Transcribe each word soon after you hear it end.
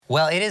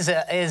Well, it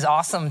is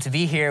awesome to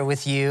be here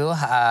with you.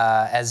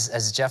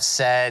 As Jeff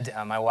said,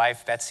 my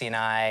wife Betsy and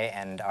I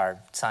and our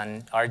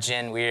son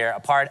Arjun, we're a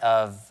part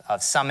of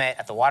Summit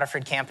at the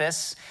Waterford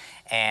campus.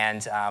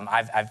 And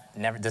I've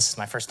never. This is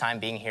my first time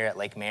being here at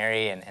Lake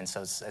Mary, and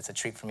so it's a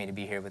treat for me to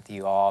be here with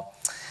you all.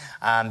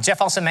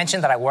 Jeff also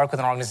mentioned that I work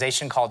with an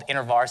organization called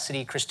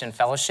InterVarsity Christian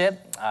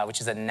Fellowship, which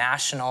is a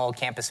national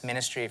campus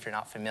ministry, if you're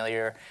not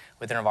familiar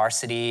with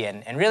InterVarsity.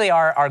 And really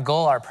our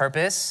goal, our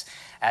purpose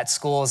at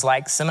schools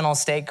like Seminole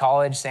State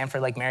College,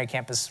 Sanford Lake Mary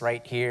campus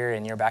right here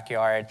in your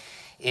backyard,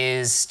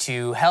 is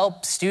to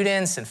help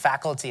students and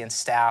faculty and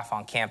staff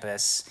on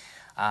campus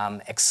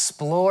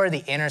explore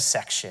the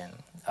intersection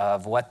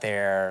of what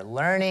they're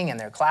learning in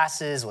their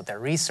classes, what they're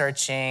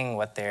researching,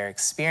 what they're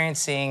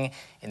experiencing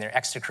in their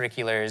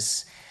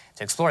extracurriculars,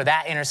 to explore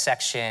that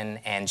intersection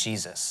and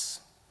Jesus.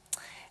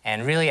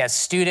 And really, as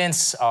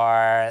students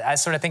I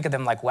sort of think of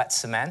them like wet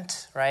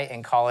cement, right?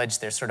 In college,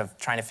 they're sort of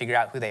trying to figure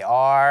out who they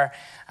are,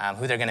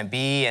 who they're going to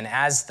be. And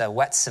as the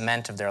wet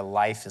cement of their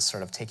life is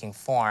sort of taking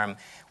form,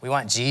 we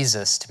want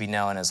Jesus to be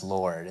known as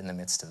Lord in the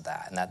midst of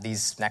that. And that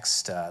these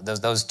next,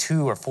 those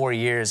 2 or 4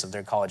 years of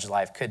their college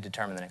life could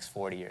determine the next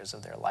 40 years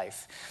of their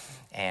life.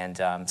 And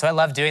so I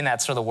love doing that.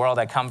 It's sort of the world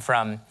I come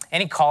from.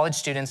 Any college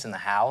students in the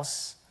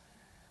house?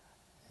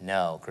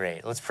 No,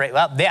 great. Let's pray.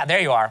 Well, yeah, there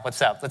you are.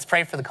 What's up? Let's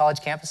pray for the college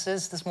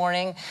campuses this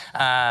morning.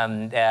 But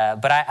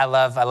I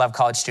love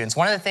college students.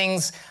 One of the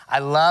things I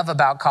love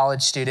about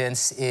college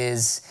students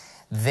is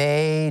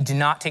they do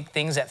not take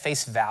things at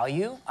face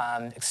value,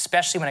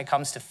 especially when it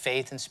comes to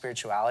faith and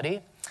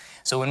spirituality.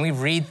 So when we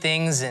read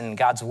things in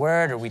God's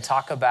word or we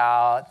talk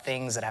about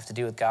things that have to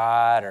do with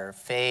God or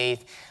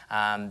faith,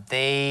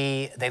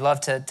 they love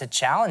to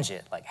challenge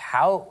it. Like,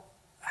 how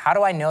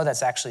do I know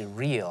that's actually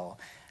real?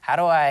 How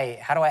do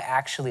I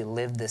actually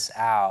live this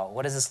out?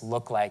 What does this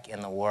look like in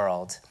the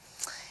world?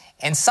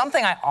 And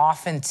something I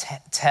often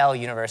tell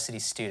university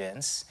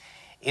students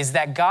is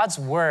that God's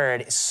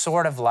word is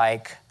sort of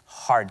like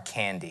hard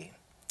candy.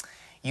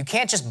 You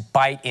can't just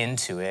bite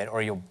into it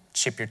or you'll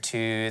chip your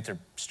tooth or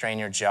strain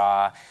your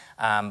jaw,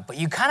 but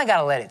you kind of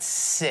got to let it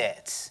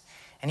sit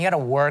and you got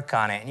to work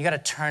on it and you got to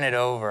turn it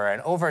over.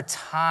 And over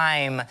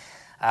time,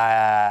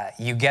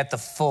 you get the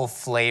full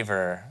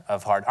flavor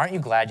of hard. Aren't you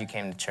glad you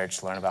came to church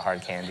to learn about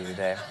hard candy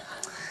today?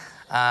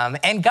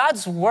 And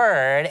God's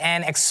word,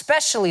 and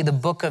especially the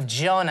book of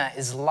Jonah,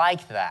 is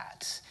like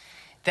that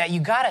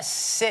you got to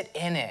sit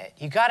in it.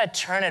 You got to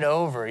turn it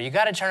over. You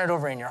got to turn it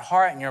over in your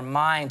heart and your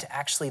mind to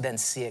actually then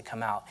see it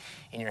come out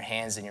in your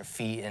hands and your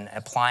feet and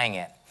applying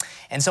it.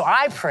 And so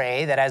I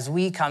pray that as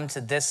we come to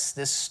this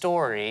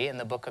story in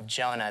the book of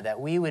Jonah, that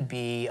we would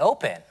be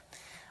open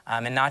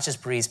and not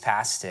just breeze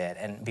past it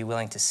and be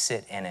willing to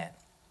sit in it.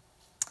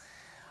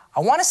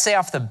 I want to say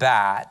off the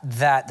bat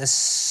that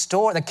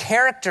the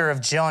character of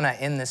Jonah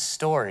in this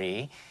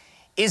story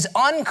is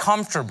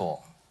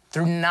uncomfortable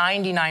through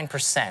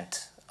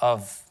 99%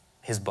 of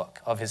his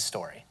book, of his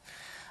story.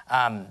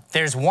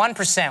 There's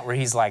 1% where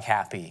he's like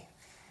happy.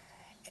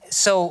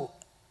 So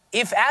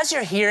if as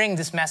you're hearing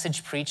this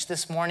message preached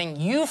this morning,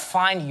 you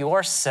find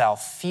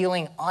yourself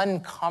feeling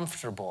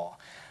uncomfortable,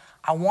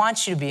 I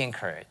want you to be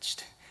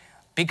encouraged.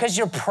 Because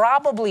you're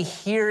probably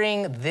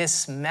hearing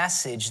this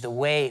message the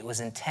way it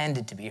was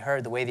intended to be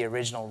heard, the way the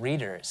original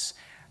readers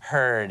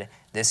heard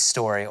this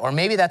story. Or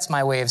maybe that's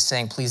my way of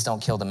saying, please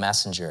don't kill the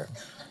messenger.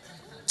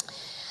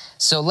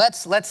 So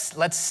let's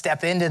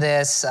step into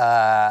this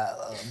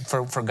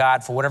for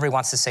God, for whatever he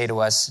wants to say to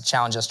us,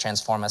 challenge us,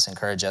 transform us,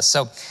 encourage us.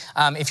 So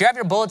if you have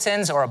your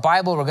bulletins or a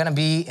Bible, we're going to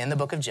be in the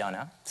book of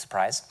Jonah,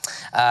 surprise.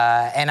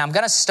 And I'm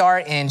going to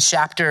start in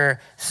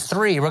chapter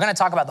 3. We're going to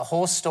talk about the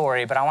whole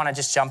story, but I want to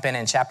just jump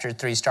in chapter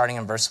 3, starting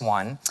in verse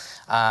 1.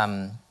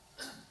 And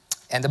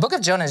the book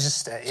of Jonah is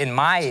just, in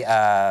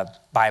my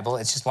Bible,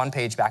 it's just one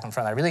page back and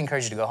front. I really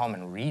encourage you to go home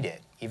and read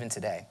it, even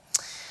today.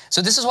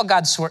 So this is what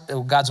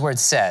God's word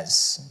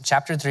says.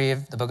 Chapter 3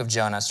 of the book of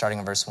Jonah, starting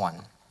in verse 1.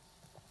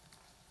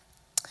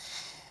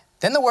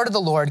 Then the word of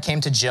the Lord came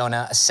to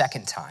Jonah a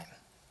second time.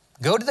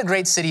 Go to the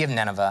great city of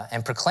Nineveh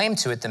and proclaim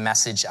to it the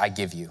message I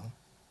give you.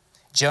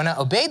 Jonah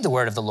obeyed the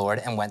word of the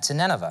Lord and went to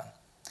Nineveh.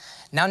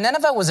 Now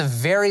Nineveh was a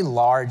very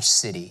large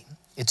city.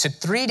 It took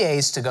 3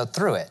 days to go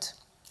through it.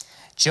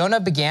 Jonah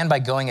began by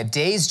going a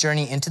day's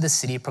journey into the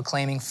city,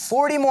 proclaiming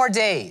 40 more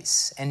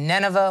days, and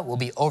Nineveh will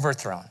be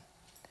overthrown.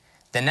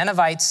 The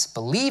Ninevites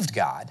believed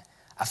God.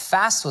 A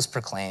fast was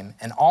proclaimed,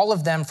 and all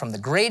of them, from the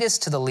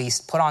greatest to the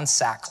least, put on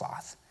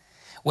sackcloth.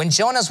 When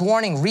Jonah's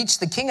warning reached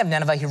the king of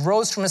Nineveh, he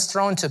rose from his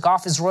throne, took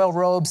off his royal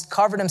robes,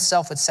 covered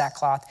himself with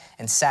sackcloth,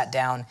 and sat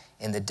down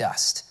in the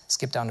dust.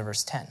 Skip down to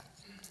verse 10.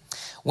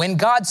 When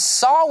God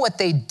saw what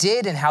they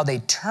did and how they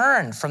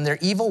turned from their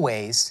evil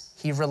ways,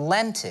 he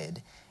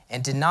relented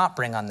and did not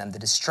bring on them the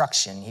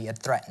destruction he had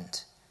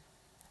threatened.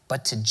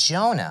 But to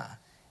Jonah,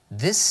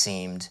 this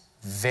seemed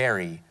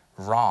very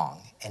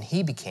wrong, and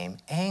he became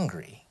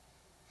angry.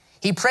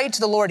 He prayed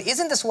to the Lord,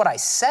 "Isn't this what I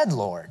said,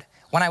 Lord,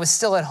 when I was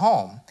still at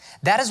home?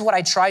 That is what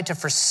I tried to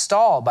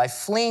forestall by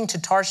fleeing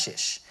to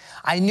Tarshish.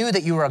 I knew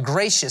that you were a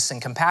gracious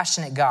and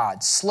compassionate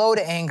God, slow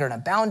to anger and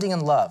abounding in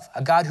love,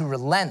 a God who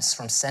relents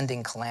from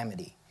sending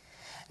calamity.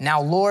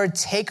 Now, Lord,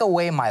 take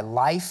away my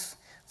life,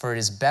 for it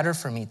is better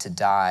for me to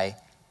die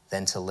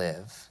than to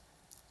live."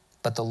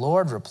 But the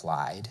Lord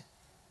replied,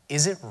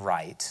 "Is it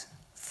right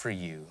for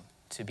you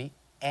to be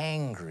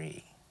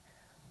angry?"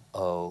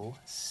 Oh,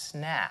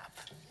 snap.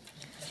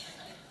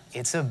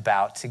 It's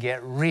about to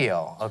get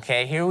real,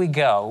 okay? Here we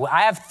go.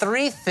 I have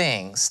 3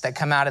 things that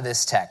come out of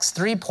this text,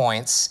 3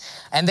 points,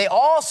 and they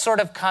all sort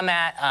of come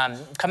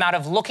out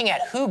of looking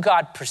at who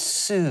God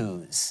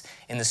pursues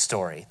in the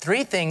story.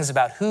 3 things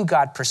about who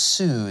God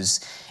pursues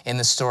in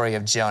the story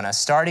of Jonah,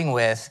 starting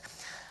with,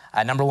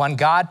 number 1,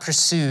 God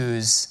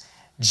pursues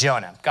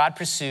Jonah. God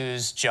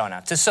pursues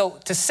Jonah. To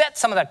set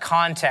some of the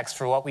context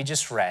for what we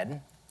just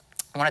read,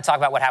 I want to talk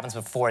about what happens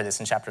before this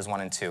in chapters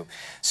 1 and 2.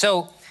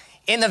 So,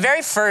 in the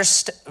very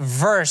first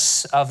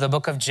verse of the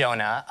book of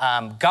Jonah,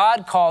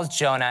 God calls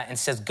Jonah and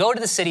says, "Go to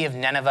the city of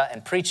Nineveh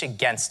and preach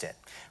against it,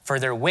 for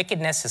their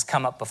wickedness has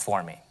come up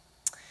before me."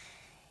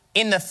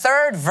 In the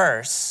 3rd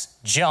verse,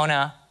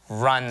 Jonah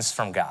runs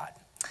from God.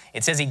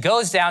 It says he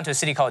goes down to a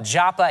city called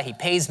Joppa, he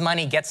pays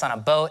money, gets on a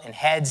boat, and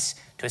heads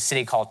to a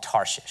city called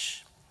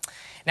Tarshish.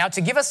 Now,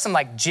 to give us some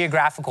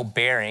geographical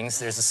bearings,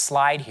 there's a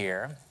slide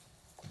here.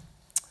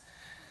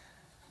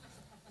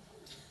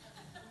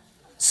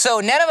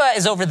 So Nineveh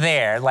is over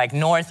there,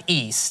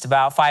 northeast,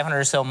 about 500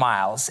 or so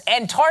miles.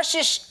 And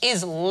Tarshish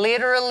is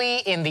literally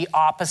in the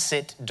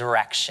opposite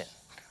direction,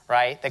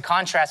 right? The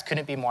contrast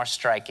couldn't be more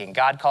striking.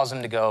 God calls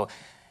him to go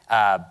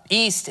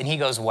east, and he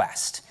goes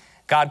west.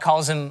 God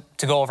calls him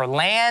to go over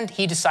land.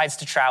 He decides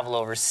to travel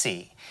over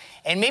sea.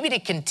 And maybe to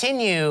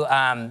continue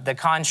the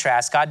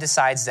contrast, God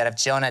decides that if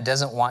Jonah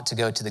doesn't want to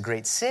go to the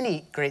great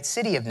city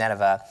of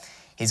Nineveh,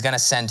 he's going to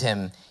send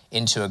him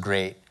into a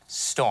great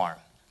storm,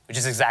 which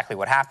is exactly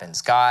what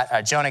happens.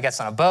 Jonah gets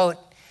on a boat,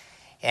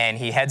 and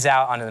he heads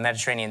out onto the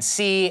Mediterranean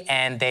Sea,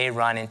 and they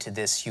run into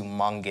this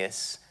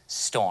humongous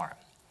storm.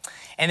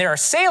 And there are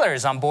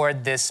sailors on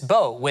board this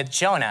boat with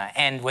Jonah,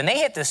 and when they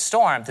hit this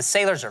storm, the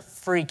sailors are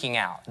freaking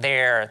out.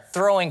 They're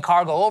throwing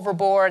cargo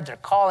overboard, they're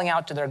calling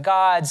out to their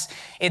gods.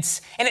 And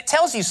it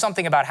tells you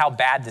something about how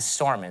bad this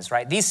storm is,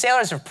 right? These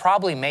sailors have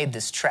probably made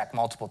this trek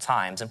multiple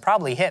times and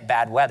probably hit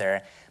bad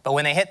weather, but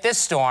when they hit this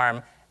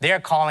storm,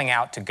 they're calling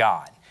out to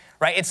God.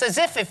 Right? It's as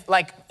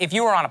if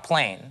you were on a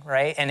plane,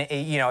 right? And,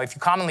 if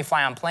you commonly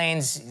fly on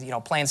planes,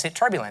 planes hit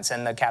turbulence.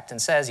 And the captain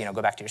says,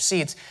 go back to your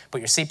seats,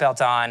 put your seatbelt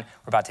on.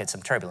 We're about to hit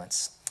some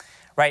turbulence,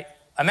 right?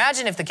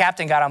 Imagine if the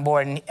captain got on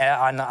board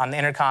on the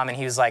intercom and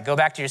he was like, go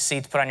back to your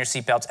seats, put on your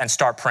seatbelts, and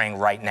start praying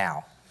right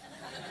now.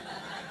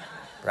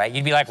 Right?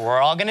 You'd be like,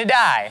 we're all going to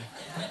die.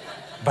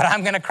 But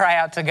I'm going to cry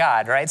out to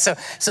God, right? So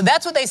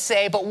that's what they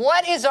say. But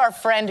what is our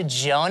friend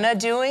Jonah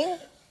doing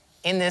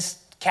in this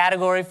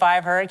Category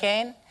 5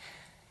 hurricane?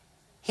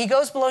 He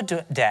goes below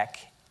deck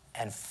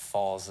and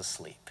falls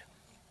asleep.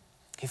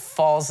 He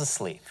falls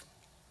asleep.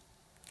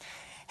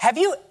 Have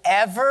you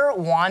ever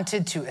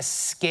wanted to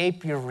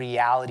escape your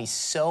reality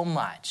so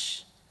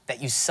much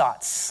that you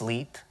sought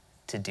sleep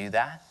to do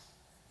that?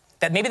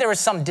 That maybe there was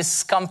some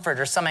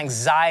discomfort or some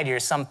anxiety or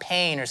some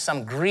pain or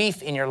some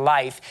grief in your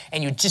life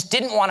and you just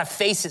didn't want to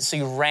face it, so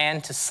you ran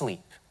to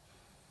sleep.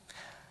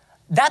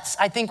 That's,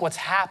 I think, what's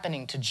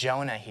happening to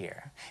Jonah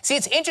here. See,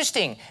 it's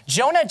interesting.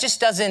 Jonah just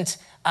doesn't,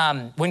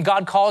 when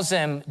God calls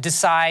him,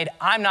 decide,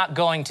 I'm not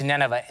going to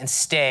Nineveh and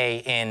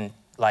stay in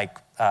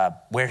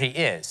where he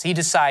is. He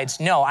decides,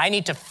 no, I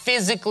need to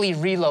physically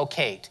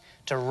relocate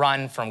to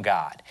run from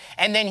God.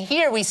 And then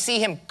here we see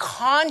him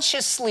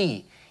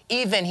consciously,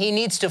 he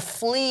needs to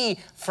flee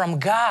from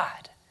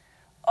God.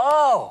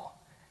 Oh,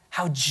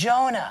 how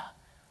Jonah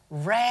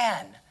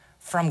ran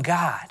from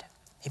God.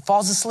 He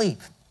falls asleep.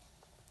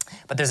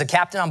 But there's a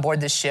captain on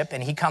board this ship,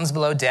 and he comes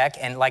below deck,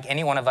 and like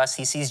any one of us,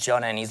 he sees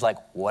Jonah, and he's like,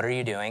 what are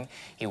you doing?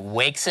 He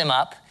wakes him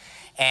up,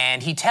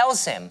 and he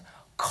tells him,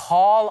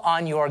 call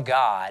on your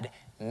God,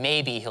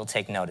 maybe he'll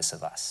take notice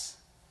of us.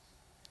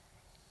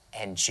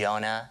 And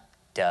Jonah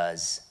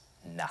does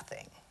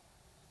nothing.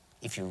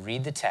 If you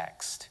read the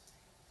text,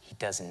 he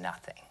does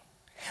nothing.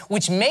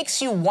 Which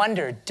makes you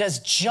wonder, does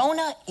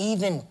Jonah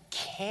even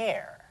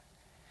care?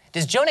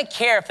 Does Jonah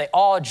care if they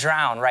all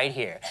drown right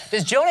here?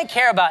 Does Jonah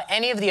care about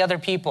any of the other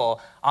people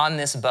on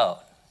this boat?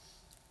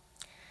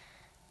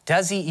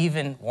 Does he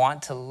even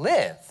want to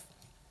live?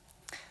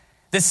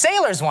 The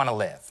sailors want to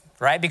live,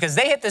 right? Because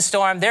they hit the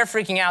storm, they're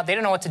freaking out, they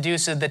don't know what to do.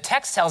 So the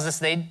text tells us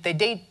they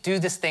do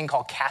this thing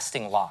called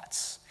casting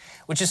lots,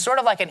 which is sort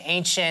of like an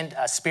ancient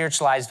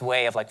spiritualized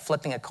way of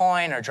flipping a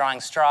coin or drawing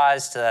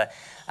straws to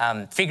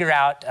figure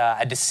out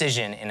a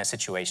decision in a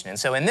situation. And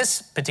so in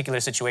this particular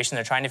situation,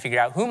 they're trying to figure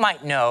out who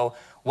might know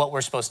what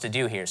we're supposed to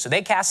do here. So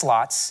they cast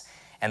lots,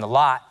 and the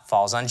lot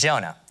falls on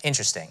Jonah.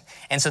 Interesting.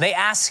 And so they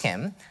ask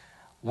him,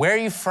 where are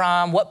you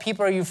from? What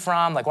people are you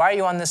from? Why are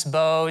you on this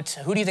boat?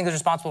 Who do you think is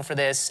responsible for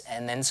this?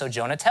 And then so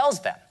Jonah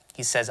tells them.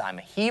 He says, I'm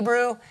a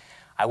Hebrew.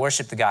 I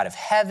worship the God of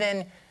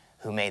heaven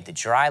who made the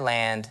dry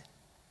land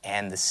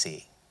and the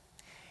sea.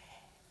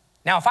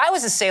 Now, if I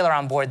was a sailor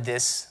on board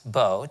this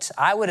boat,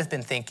 I would have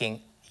been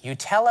thinking, you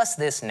tell us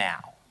this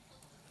now.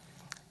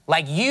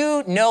 Like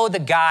you know the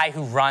guy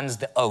who runs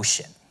the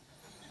ocean,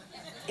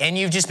 and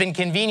you've just been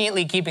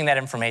conveniently keeping that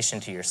information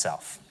to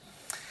yourself,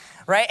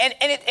 right?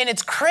 And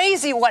it's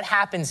crazy what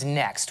happens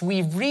next.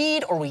 We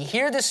read or we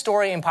hear this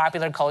story in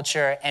popular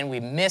culture, and we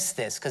miss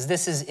this because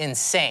this is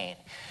insane.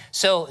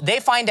 So they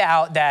find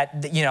out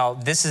that,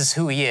 this is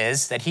who he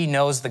is, that he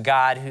knows the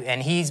God, and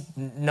he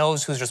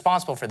knows who's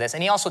responsible for this.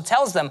 And he also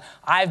tells them,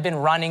 I've been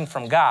running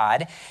from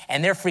God.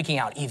 And they're freaking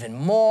out even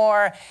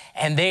more.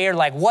 And they're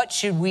like, what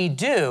should we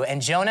do?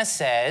 And Jonah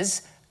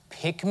says,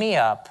 pick me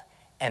up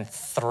and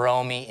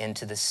throw me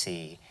into the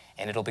sea.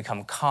 And it'll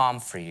become calm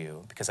for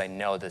you because I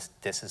know this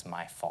is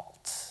my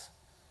fault.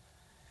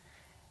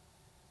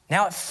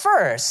 Now, at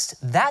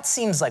first, that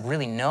seems like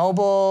really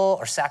noble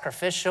or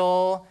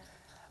sacrificial.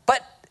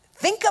 But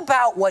think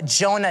about what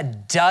Jonah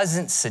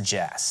doesn't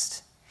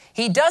suggest.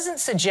 He doesn't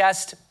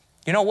suggest,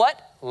 you know what?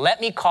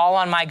 Let me call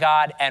on my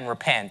God and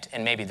repent,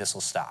 and maybe this will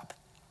stop.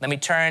 Let me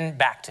turn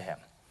back to him.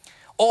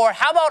 Or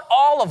how about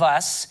all of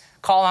us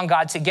call on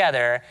God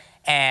together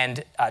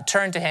and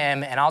turn to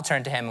him, and I'll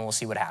turn to him, and we'll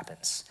see what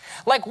happens.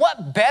 Like,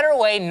 what better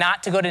way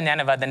not to go to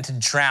Nineveh than to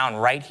drown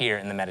right here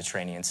in the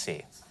Mediterranean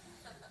Sea?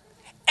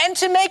 And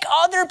to make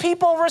other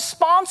people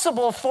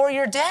responsible for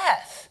your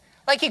death.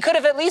 Like, he could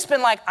have at least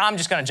been like, I'm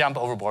just going to jump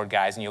overboard,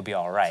 guys, and you'll be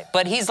all right.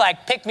 But he's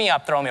like, pick me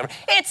up, throw me over.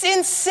 It's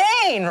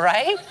insane,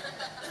 right?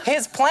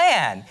 His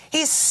plan.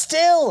 He's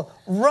still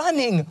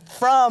running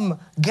from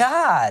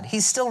God.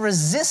 He's still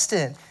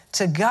resistant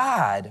to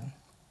God.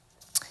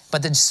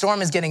 But the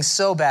storm is getting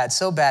so bad,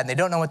 and they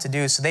don't know what to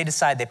do. So they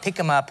decide, they pick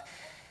him up,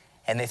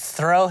 and they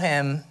throw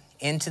him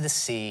into the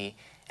sea.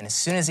 And as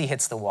soon as he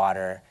hits the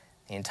water,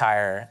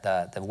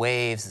 the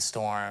waves, the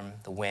storm,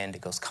 the wind,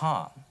 it goes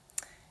calm.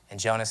 And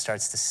Jonah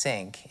starts to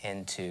sink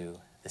into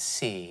the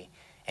sea.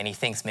 And he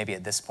thinks maybe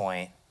at this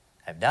point,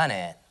 I've done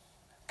it.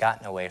 I've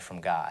gotten away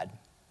from God.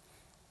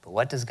 But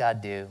what does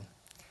God do?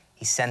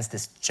 He sends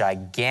this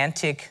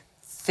gigantic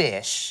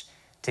fish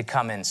to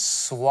come and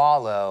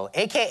swallow,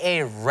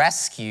 AKA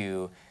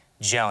rescue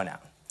Jonah.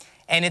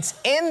 And it's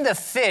in the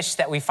fish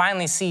that we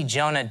finally see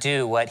Jonah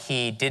do what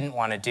he didn't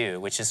want to do,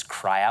 which is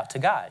cry out to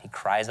God. He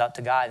cries out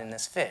to God in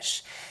this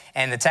fish.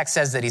 And the text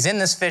says that he's in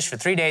this fish for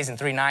 3 days and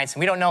 3 nights. And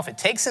we don't know if it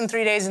takes him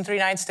 3 days and 3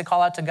 nights to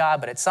call out to God,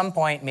 but at some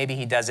point, maybe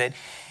he does it.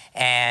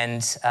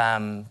 And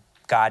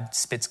God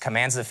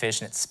commands the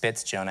fish, and it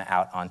spits Jonah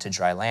out onto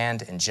dry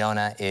land. And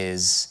Jonah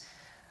is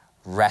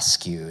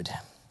rescued.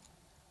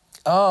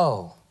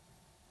 Oh,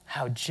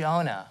 how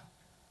Jonah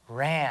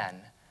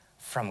ran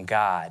from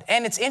God.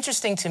 And it's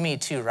interesting to me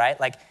too, right?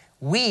 Like,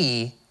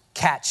 we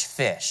catch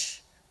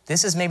fish.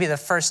 This is maybe the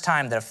first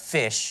time that a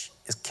fish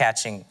is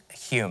catching a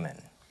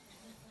human.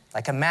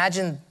 Like,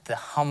 imagine the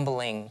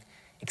humbling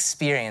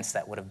experience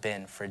that would have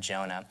been for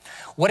Jonah.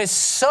 What is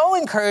so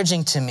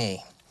encouraging to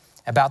me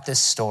about this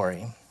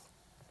story,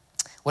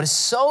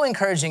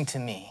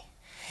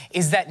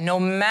 is that no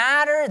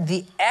matter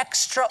the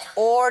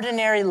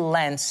extraordinary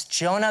lengths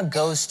Jonah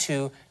goes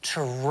to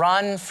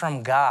run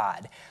from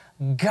God,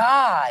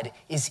 God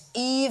is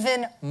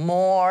even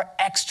more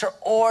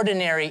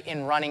extraordinary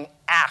in running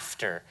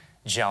after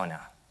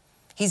Jonah.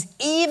 He's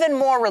even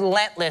more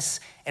relentless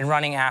in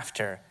running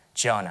after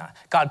Jonah.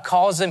 God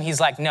calls him. He's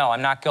like, no,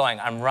 I'm not going.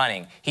 I'm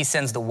running. He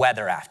sends the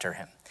weather after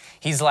him.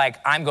 He's like,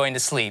 I'm going to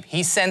sleep.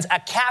 He sends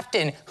a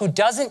captain who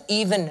doesn't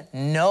even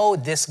know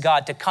this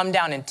God to come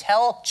down and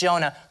tell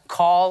Jonah,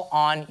 call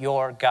on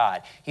your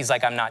God. He's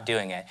like, I'm not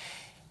doing it.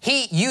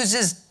 He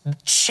uses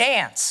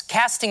chance,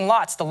 casting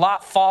lots. The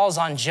lot falls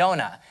on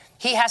Jonah.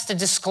 He has to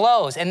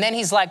disclose. And then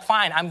he's like,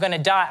 fine, I'm going to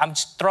die.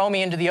 Just throw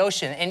me into the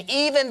ocean. And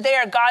even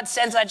there, God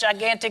sends a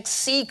gigantic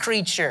sea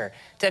creature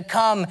to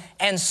come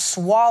and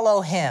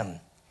swallow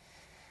him.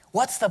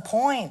 What's the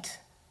point?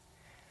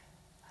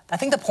 I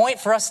think the point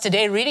for us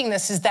today reading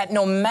this is that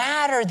no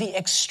matter the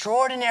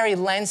extraordinary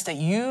lengths that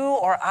you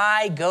or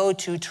I go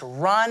to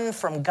run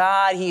from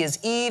God, he is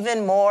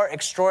even more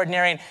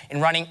extraordinary in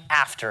running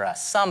after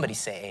us. Somebody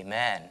say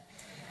amen.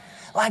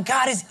 Like,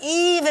 God is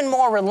even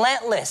more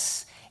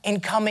relentless in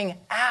coming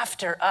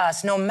after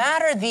us. No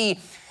matter the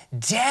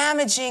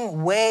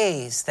damaging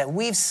ways that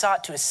we've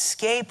sought to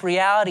escape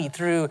reality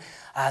through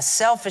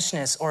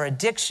selfishness or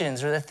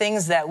addictions or the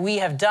things that we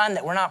have done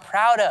that we're not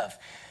proud of,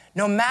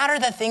 no matter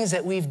the things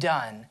that we've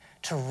done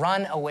to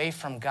run away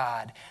from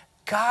God,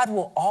 God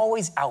will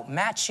always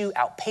outmatch you,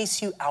 outpace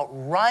you,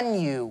 outrun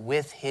you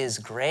with his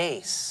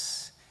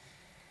grace.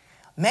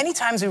 Many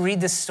times we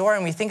read this story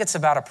and we think it's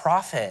about a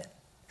prophet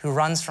who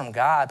runs from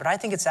God, but I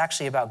think it's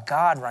actually about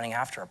God running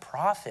after a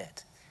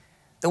prophet.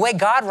 The way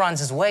God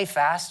runs is way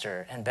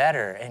faster and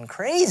better and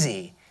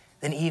crazy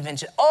than even,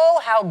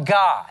 how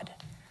God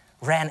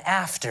ran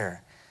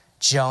after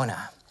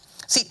Jonah.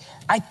 See,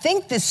 I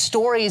think this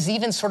story is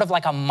even sort of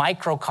like a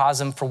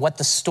microcosm for what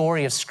the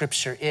story of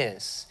Scripture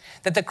is.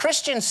 that the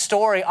Christian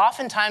story,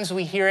 oftentimes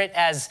we hear it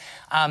as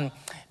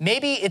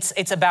maybe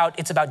it's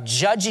about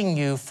judging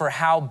you for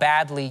how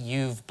badly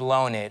you've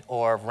blown it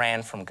or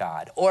ran from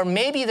God. Or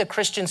maybe the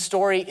Christian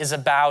story is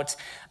about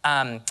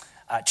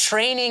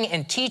training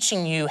and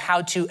teaching you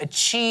how to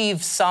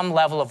achieve some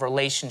level of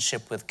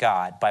relationship with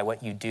God by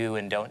what you do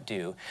and don't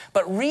do.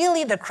 But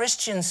really, the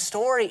Christian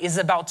story is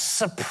about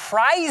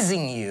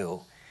surprising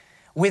you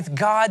with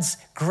God's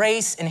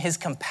grace and his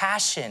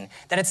compassion,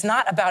 that it's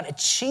not about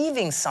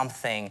achieving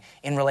something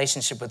in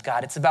relationship with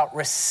God, it's about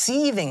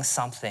receiving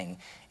something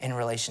in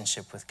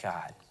relationship with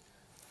God.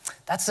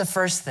 That's the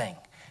first thing.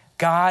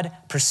 God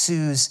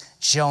pursues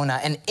Jonah,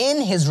 and in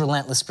his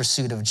relentless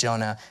pursuit of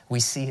Jonah, we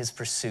see his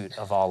pursuit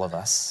of all of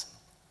us.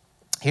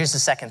 Here's the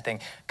second thing.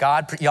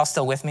 Y'all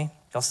still with me?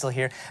 Y'all still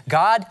here?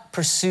 God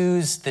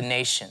pursues the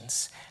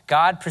nations.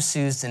 God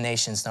pursues the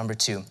nations, number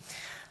 2.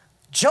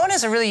 Jonah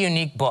is a really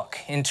unique book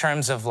in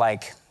terms of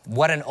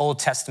what an Old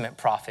Testament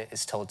prophet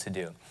is told to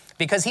do.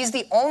 Because he's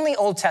the only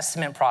Old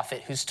Testament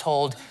prophet who's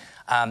told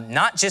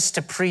not just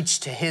to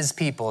preach to his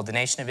people, the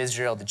nation of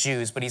Israel, the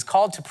Jews, but he's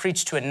called to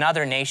preach to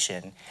another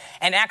nation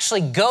and actually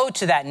go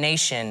to that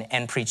nation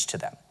and preach to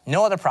them.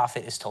 No other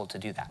prophet is told to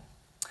do that.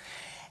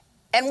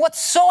 And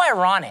what's so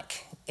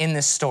ironic in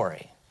this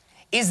story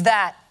is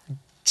that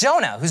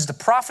Jonah, who's the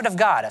prophet of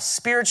God, a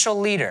spiritual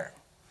leader,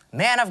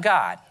 man of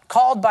God,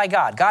 called by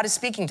God, God is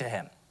speaking to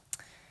him.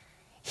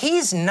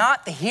 He's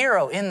not the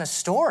hero in the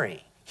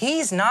story.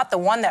 He's not the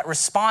one that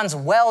responds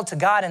well to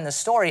God in the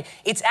story.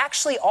 It's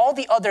actually all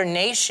the other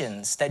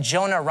nations that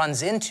Jonah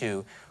runs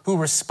into who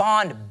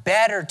respond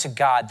better to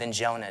God than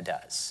Jonah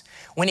does.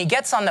 When he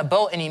gets on the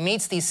boat and he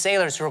meets these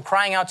sailors who are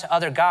crying out to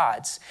other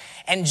gods,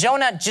 and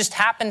Jonah just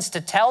happens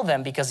to tell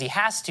them, because he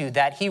has to,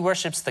 that he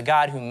worships the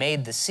God who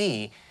made the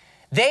sea,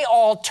 they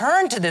all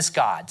turn to this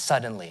God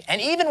suddenly.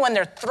 And even when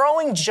they're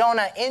throwing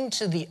Jonah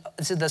into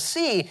the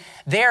sea,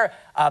 they're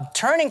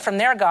turning from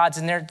their gods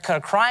and they're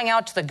crying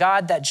out to the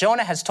God that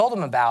Jonah has told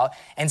them about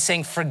and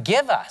saying,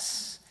 forgive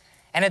us.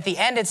 And at the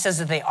end, it says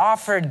that they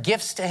offered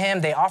gifts to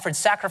him. They offered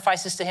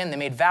sacrifices to him. They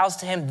made vows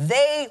to him.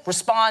 They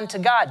respond to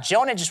God.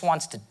 Jonah just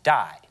wants to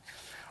die,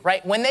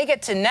 right? When they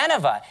get to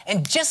Nineveh,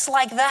 and just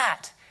like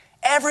that,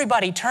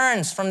 everybody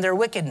turns from their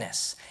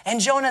wickedness. And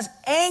Jonah's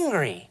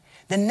angry.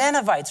 The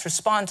Ninevites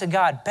respond to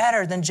God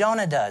better than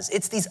Jonah does.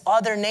 It's these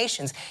other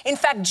nations. In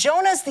fact,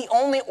 Jonah's the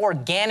only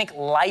organic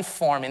life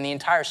form in the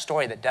entire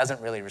story that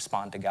doesn't really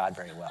respond to God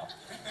very well.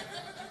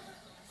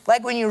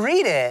 When you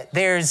read it,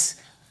 there's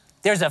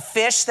a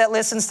fish that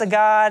listens to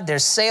God.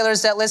 There's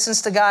sailors that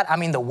listens to God.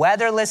 The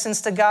weather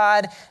listens to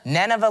God.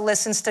 Nineveh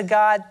listens to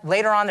God.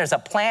 Later on, there's a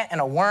plant and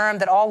a worm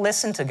that all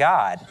listen to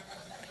God.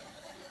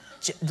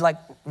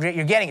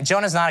 You're getting it.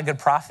 Jonah's not a good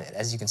prophet,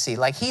 as you can see.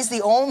 He's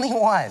the only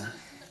one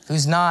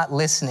who's not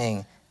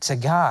listening to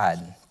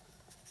God,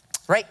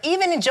 right?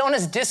 Even in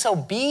Jonah's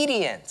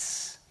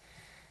disobedience,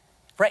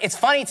 right? It's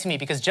funny to me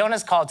because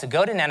Jonah's called to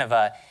go to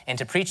Nineveh and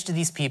to preach to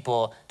these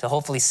people to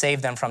hopefully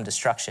save them from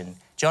destruction.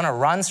 Jonah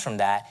runs from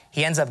that.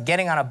 He ends up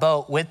getting on a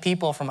boat with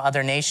people from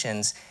other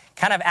nations,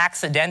 kind of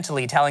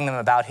accidentally telling them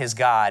about his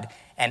God,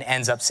 and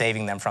ends up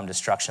saving them from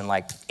destruction.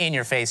 In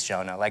your face,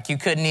 Jonah. You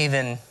couldn't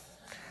even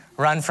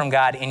run from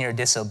God in your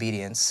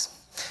disobedience.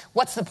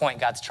 What's the point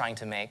God's trying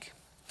to make?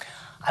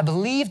 I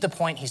believe the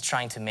point he's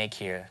trying to make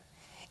here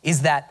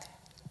is that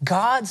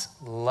God's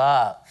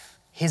love,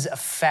 his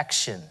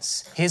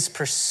affections, his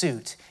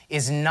pursuit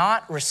is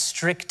not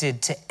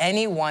restricted to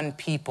any one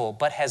people,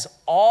 but has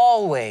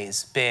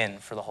always been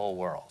for the whole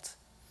world.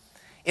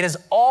 It has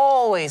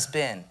always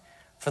been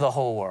for the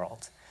whole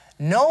world.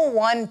 No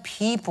one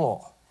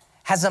people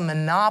has a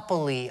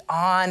monopoly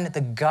on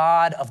the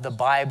God of the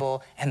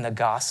Bible and the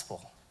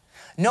gospel.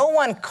 No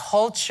one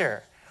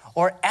culture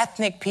or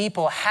ethnic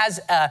people has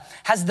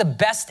the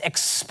best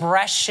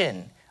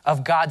expression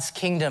of God's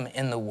kingdom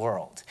in the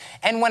world.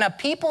 And when a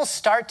people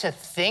start to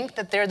think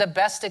that they're the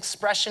best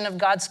expression of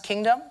God's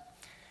kingdom,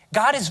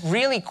 God is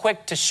really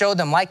quick to show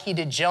them, like he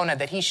did Jonah,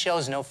 that he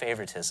shows no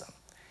favoritism,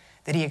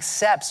 that he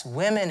accepts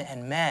women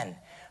and men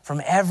from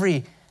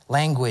every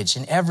language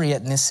and every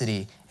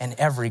ethnicity and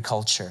every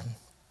culture.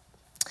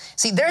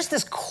 See, there's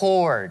this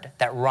chord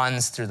that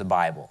runs through the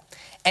Bible.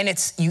 And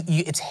it's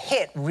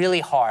hit really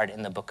hard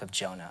in the book of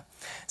Jonah.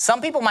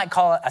 Some people might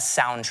call it a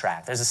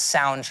soundtrack. There's a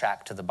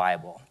soundtrack to the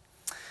Bible.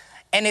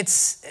 And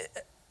it's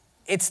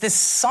this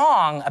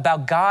song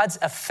about God's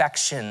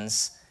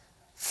affections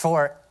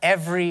for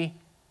every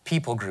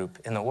people group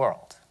in the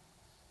world.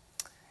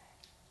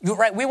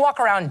 Right? We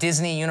walk around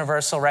Disney,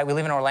 Universal, right? We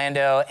live in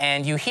Orlando,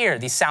 and you hear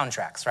these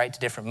soundtracks, right, to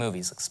different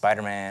movies like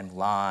Spider-Man,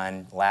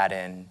 Mulan,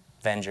 Aladdin,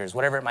 Avengers,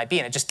 whatever it might be,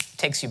 and it just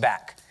takes you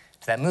back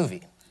to that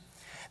movie.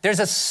 There's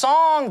a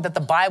song that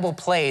the Bible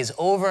plays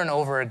over and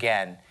over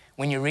again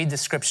when you read the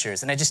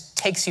scriptures, and it just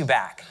takes you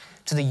back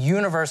to the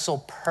universal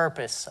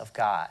purpose of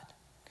God.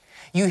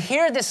 You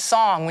hear this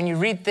song when you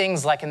read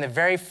things like in the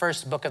very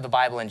first book of the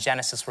Bible in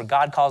Genesis, where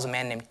God calls a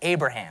man named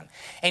Abraham,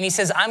 and he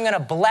says, I'm going to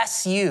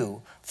bless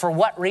you. For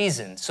what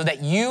reason? So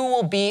that you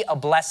will be a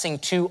blessing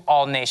to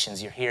all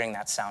nations. You're hearing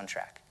that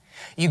soundtrack.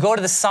 You go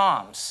to the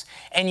Psalms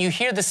and you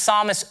hear the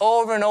psalmist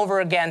over and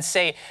over again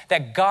say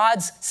that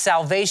God's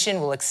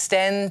salvation will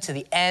extend to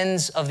the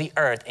ends of the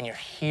earth, and you're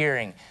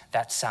hearing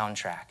that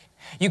soundtrack.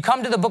 You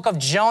come to the book of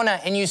Jonah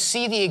and you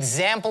see the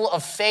example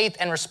of faith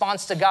and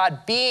response to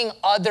God being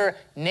other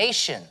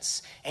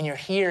nations, and you're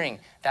hearing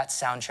that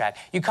soundtrack.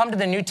 You come to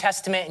the New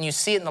Testament and you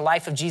see it in the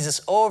life of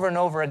Jesus over and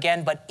over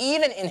again, but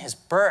even in his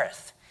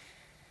birth.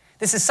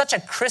 This is such a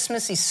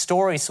Christmassy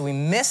story, so we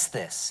miss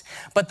this.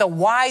 But the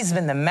wise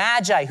men, the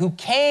magi who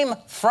came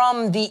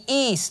from the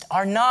east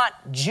are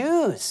not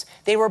Jews.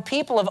 They were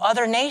people of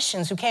other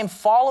nations who came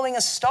following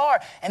a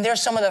star, and they're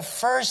some of the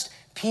first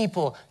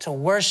people to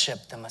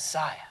worship the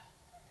Messiah.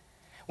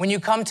 When you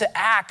come to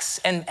Acts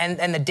and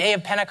the day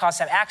of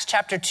Pentecost, at Acts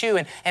chapter 2,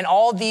 and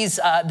all these,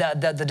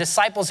 the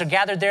disciples are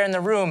gathered there in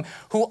the room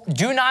who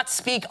do not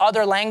speak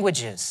other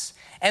languages.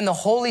 And the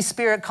Holy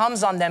Spirit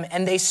comes on them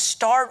and they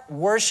start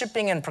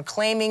worshiping and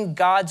proclaiming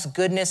God's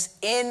goodness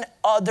in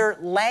other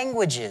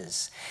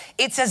languages.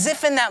 It's as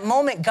if in that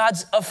moment,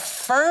 God's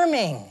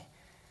affirming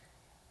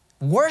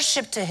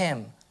worship to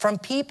him from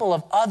people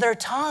of other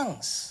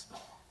tongues.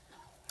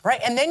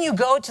 Right? And then you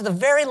go to the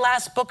very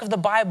last book of the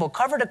Bible,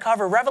 cover to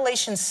cover,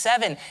 Revelation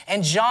 7,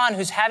 and John,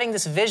 who's having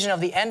this vision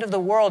of the end of the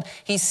world,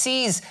 he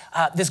sees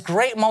this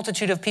great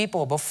multitude of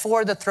people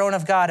before the throne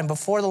of God and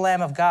before the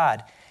Lamb of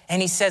God.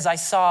 And he says, I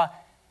saw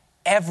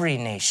every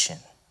nation,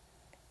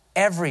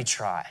 every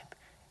tribe,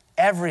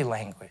 every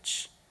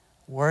language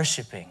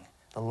worshiping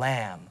the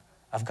Lamb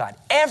of God.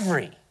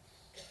 Every.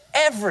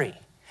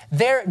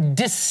 Their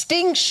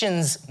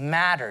distinctions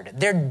mattered.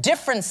 Their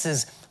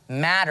differences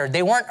mattered.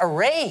 They weren't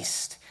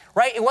erased.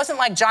 Right? It wasn't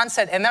like John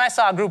said, and then I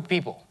saw a group of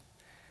people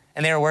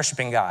and they were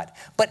worshiping God.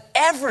 But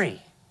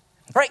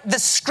right? The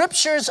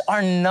scriptures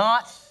are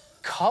not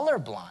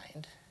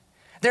colorblind.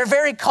 They're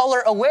very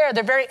color aware.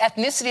 They're very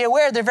ethnicity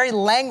aware. They're very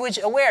language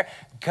aware.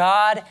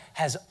 God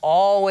has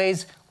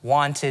always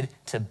wanted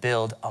to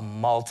build a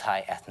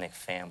multi-ethnic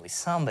family.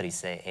 Somebody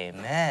say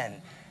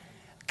amen.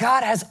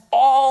 God has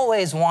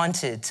always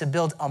wanted to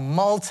build a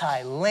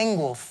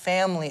multilingual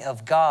family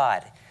of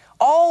God.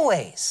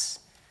 Always.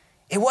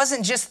 It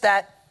wasn't just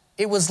that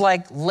it was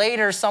like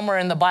later somewhere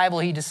in the Bible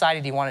he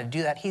decided he wanted to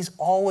do that. He's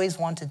always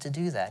wanted to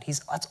do that.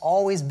 That's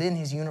always been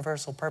his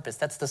universal purpose.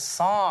 That's the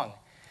song.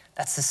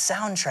 That's the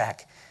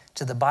soundtrack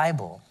to the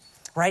Bible,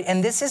 right?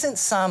 And this isn't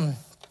some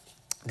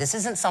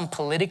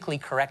politically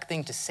correct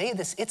thing to say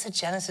this. It's a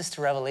Genesis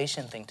to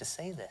Revelation thing to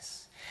say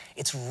this.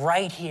 It's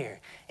right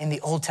here in the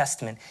Old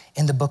Testament,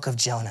 in the book of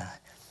Jonah.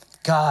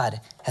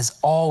 God has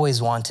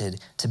always wanted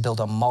to build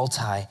a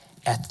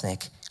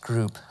multi-ethnic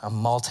group, a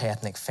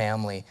multi-ethnic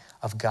family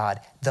of God.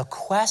 The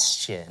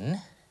question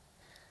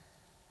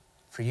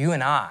for you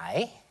and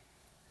I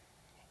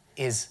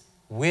is,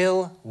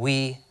 will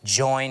we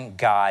join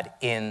God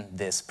in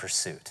this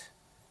pursuit?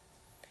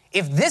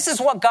 If this is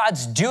what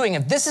God's doing,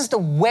 if this is the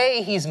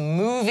way he's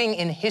moving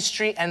in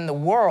history and the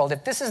world,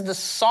 if this is the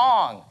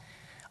song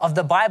of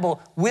the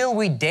Bible, will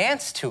we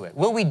dance to it?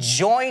 Will we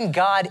join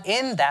God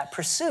in that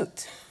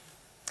pursuit?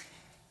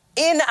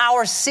 In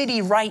our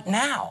city right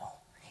now,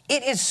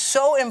 it is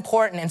so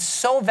important and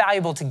so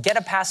valuable to get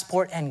a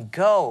passport and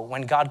go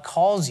when God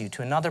calls you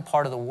to another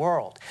part of the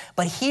world.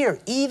 But here,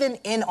 even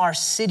in our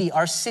city,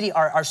 our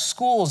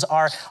schools,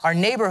 our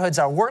neighborhoods,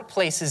 our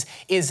workplaces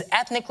is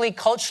ethnically,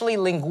 culturally,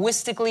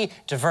 linguistically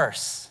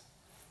diverse.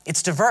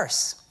 It's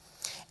diverse.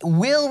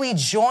 Will we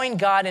join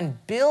God in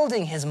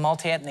building his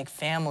multi-ethnic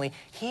family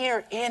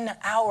here in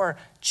our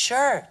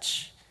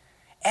church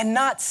and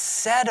not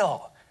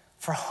settle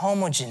for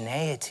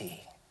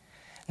homogeneity,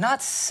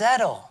 not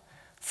settle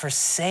for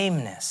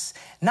sameness,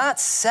 not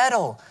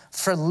settle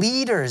for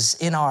leaders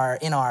in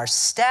our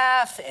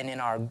staff and in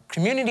our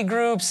community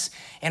groups,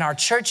 in our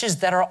churches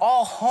that are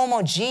all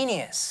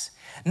homogeneous.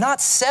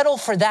 Not settle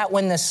for that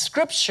when the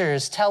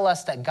scriptures tell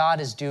us that God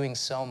is doing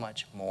so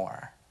much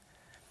more.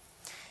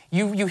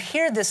 You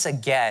hear this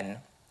again.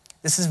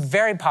 This is a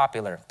very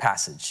popular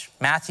passage.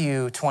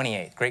 Matthew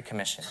 28, Great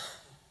Commission.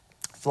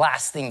 The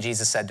last thing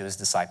Jesus said to his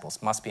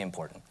disciples must be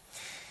important.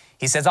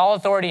 He says, all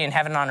authority in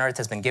heaven and on earth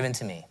has been given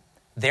to me.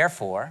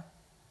 Therefore,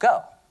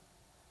 go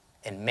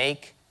and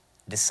make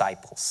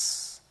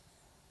disciples.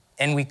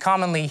 And we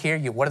commonly hear,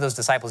 what do those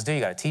disciples do? You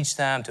got to teach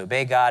them to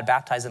obey God,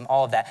 baptize them,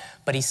 all of that.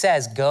 But he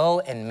says, go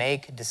and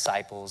make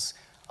disciples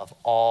of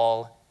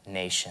all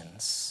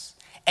nations.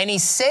 And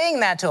he's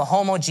saying that to a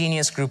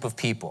homogeneous group of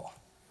people,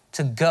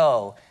 to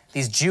go,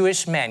 these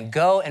Jewish men,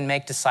 go and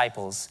make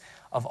disciples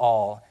of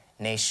all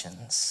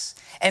nations.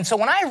 And so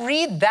when I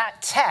read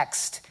that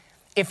text,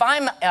 if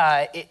I'm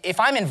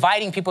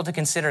inviting people to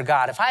consider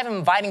God, if I'm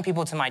inviting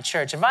people to my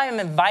church, if I'm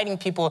inviting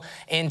people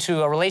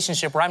into a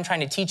relationship where I'm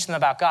trying to teach them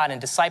about God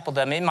and disciple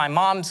them in my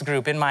mom's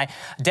group, in my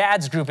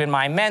dad's group, in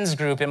my men's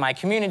group, in my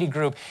community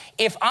group,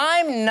 if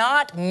I'm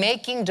not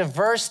making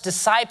diverse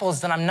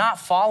disciples, then I'm not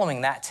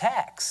following that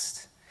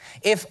text.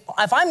 If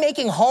I'm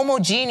making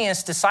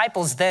homogeneous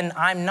disciples, then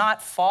I'm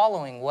not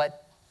following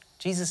what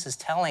Jesus is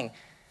telling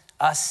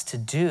us to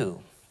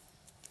do.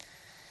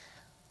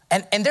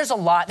 And there's a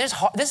lot,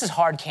 this is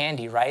hard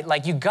candy, right?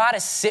 Like you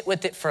gotta sit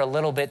with it for a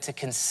little bit to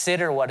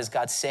consider what is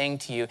God saying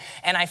to you.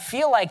 And I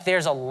feel like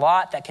there's a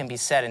lot that can be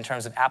said in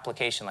terms of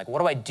application. Like, what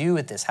do I do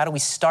with this? How do we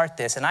start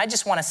this? And I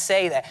just wanna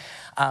say that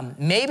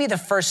maybe the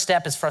first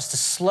step is for us to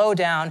slow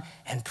down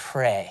and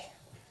pray.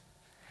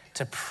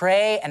 To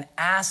pray and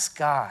ask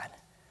God,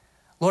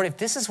 Lord, if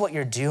this is what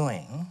you're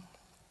doing,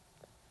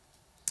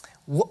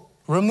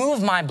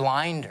 remove my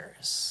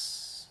blinders.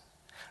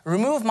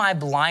 Remove my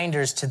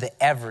blinders to the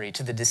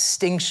to the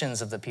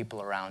distinctions of the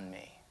people around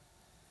me.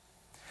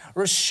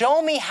 Or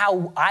show me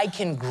how I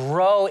can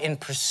grow in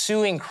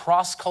pursuing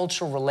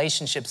cross-cultural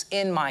relationships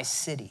in my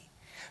city.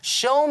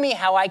 Show me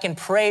how I can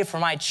pray for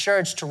my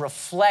church to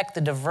reflect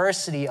the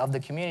diversity of the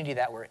community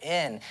that we're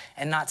in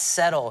and not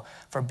settle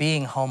for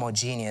being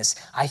homogeneous.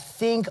 I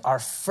think our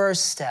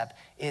first step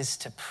is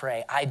to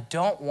pray. I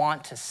don't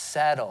want to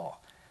settle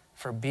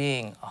for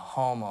being a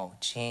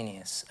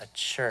homogeneous, a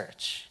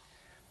church.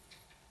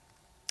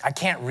 I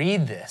can't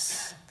read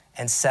this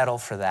and settle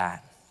for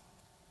that.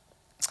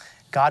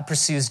 God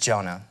pursues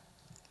Jonah,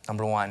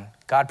 number one.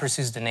 God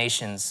pursues the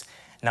nations,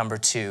 number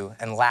two.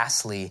 And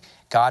lastly,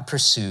 God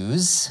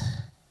pursues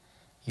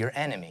your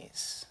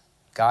enemies.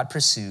 God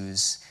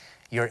pursues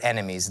your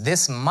enemies.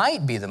 This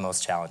might be the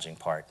most challenging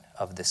part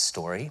of this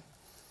story.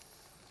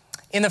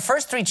 In the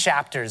first 3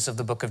 chapters of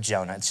the book of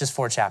Jonah, it's just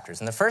 4 chapters.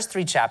 In the first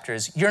 3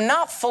 chapters, you're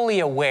not fully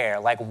aware,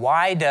 like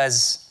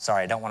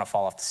sorry, I don't want to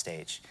fall off the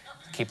stage.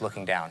 Keep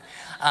looking down.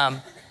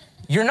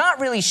 You're not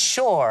really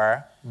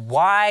sure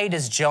why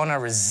does Jonah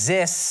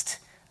resist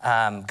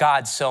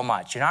God so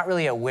much. You're not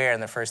really aware in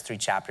the first 3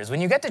 chapters.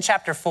 When you get to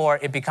chapter 4,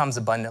 it becomes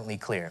abundantly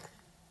clear.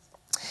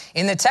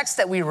 In the text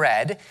that we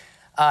read,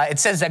 it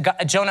says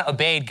that Jonah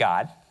obeyed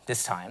God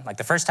this time. Like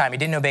the first time, he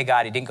didn't obey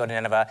God, he didn't go to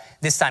Nineveh.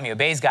 This time he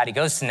obeys God, he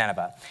goes to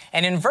Nineveh.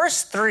 And in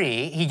verse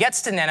 3, he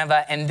gets to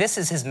Nineveh, and this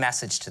is his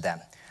message to them.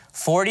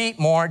 40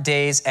 more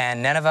days,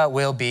 and Nineveh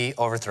will be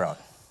overthrown.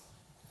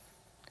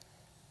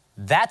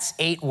 That's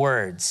 8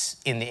 words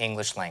in the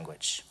English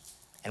language.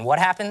 And what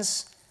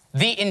happens?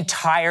 The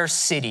entire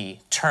city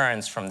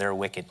turns from their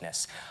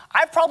wickedness.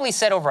 I've probably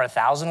said over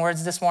 1,000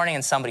 words this morning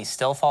and somebody's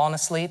still fallen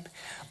asleep.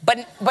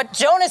 But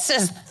Jonah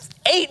says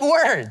 8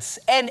 words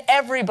and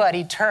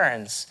everybody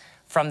turns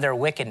from their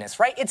wickedness,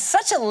 right? It's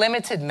such a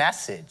limited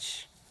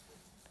message.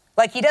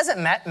 Like he doesn't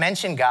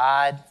mention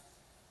God.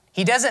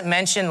 He doesn't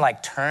mention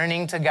like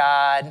turning to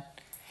God.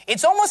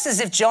 It's almost as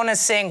if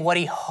Jonah's saying what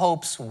he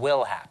hopes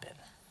will happen.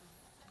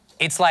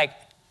 It's like,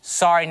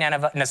 sorry,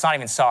 Nineveh. No, it's not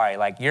even sorry.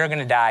 Like, you're going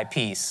to die.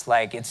 Peace.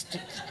 Like, it's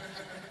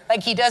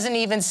like he doesn't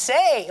even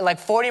say, like,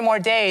 40 more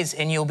days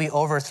and you'll be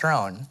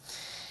overthrown.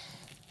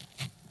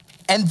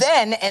 And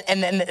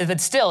then, but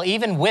still,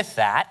 even with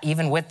that,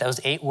 even with those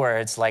 8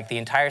 words, like the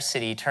entire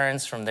city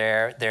turns from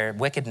their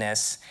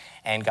wickedness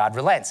and God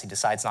relents. He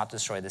decides not to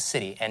destroy the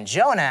city. And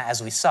Jonah,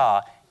 as we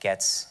saw,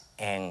 gets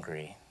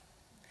angry.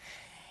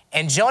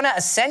 And Jonah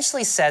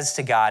essentially says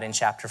to God in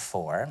chapter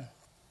 4,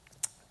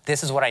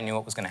 this is what I knew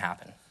what was going to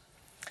happen.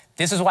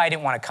 This is why I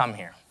didn't want to come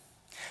here.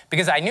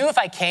 Because I knew if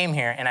I came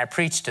here and I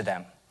preached to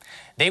them,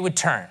 they would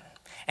turn.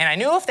 And I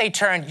knew if they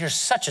turned, you're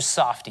such a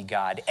softy,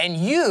 God. And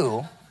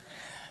you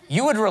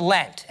would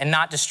relent and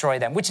not destroy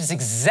them, which is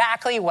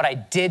exactly what I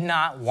did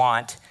not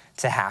want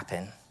to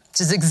happen. Which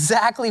is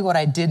exactly what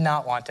I did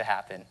not want to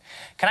happen.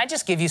 Can I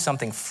just give you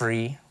something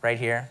free right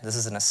here? This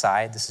is an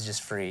aside. This is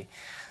just free.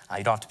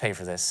 You don't have to pay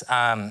for this.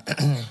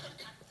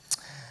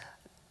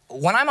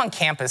 When I'm on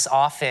campus,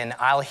 often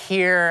I'll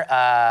hear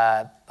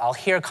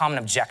common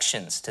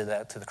objections to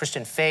the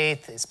Christian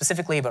faith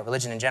specifically, but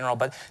religion in general.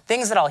 But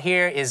things that I'll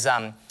hear is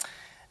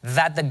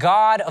that the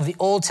God of the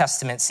Old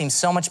Testament seems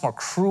so much more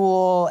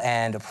cruel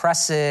and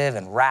oppressive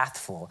and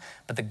wrathful.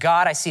 But the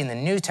God I see in the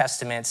New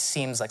Testament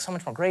seems like so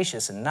much more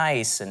gracious and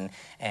nice and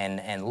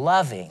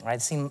loving, right?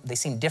 They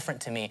seem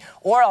different to me.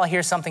 Or I'll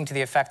hear something to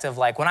the effect of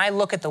like, when I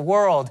look at the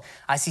world,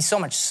 I see so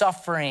much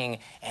suffering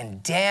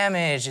and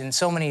damage and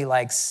so many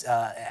at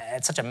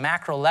such a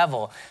macro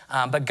level.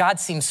 But God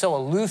seems so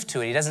aloof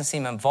to it. He doesn't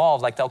seem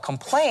involved. Like they'll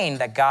complain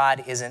that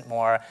God isn't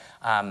more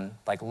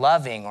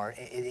loving or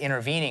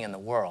intervening in the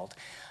world.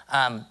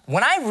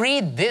 When I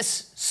read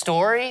this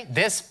story,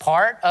 this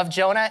part of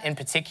Jonah in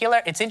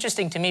particular, it's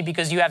interesting to me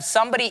because you have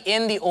somebody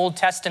in the Old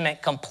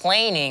Testament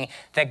complaining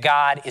that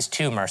God is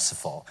too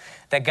merciful,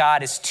 that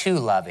God is too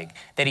loving,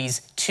 that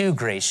he's too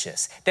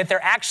gracious, that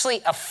they're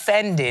actually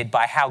offended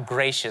by how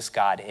gracious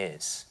God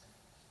is.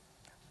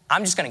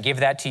 I'm just going to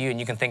give that to you and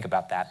you can think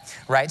about that,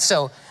 right?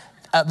 So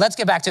let's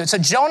get back to it. So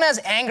Jonah's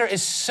anger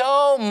is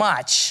so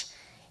much,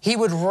 he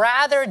would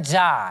rather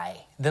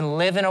die than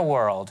live in a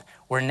world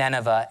where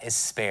Nineveh is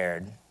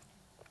spared.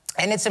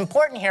 And it's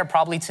important here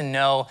probably to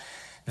know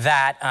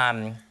that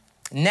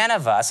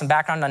Nineveh, some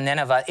background on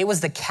Nineveh, it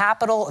was the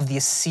capital of the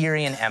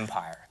Assyrian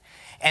Empire.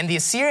 And the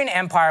Assyrian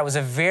Empire was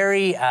a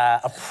very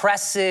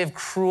oppressive,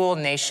 cruel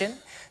nation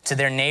to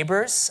their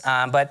neighbors,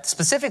 but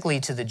specifically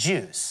to the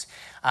Jews,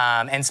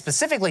 and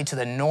specifically to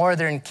the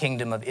northern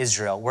kingdom of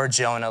Israel, where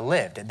Jonah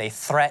lived. They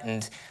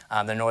threatened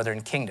the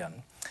northern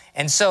kingdom.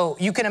 And so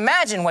you can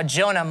imagine what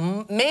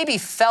Jonah maybe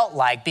felt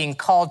like being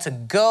called to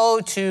go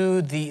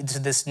to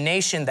this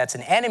nation that's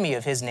an enemy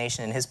of his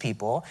nation and his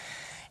people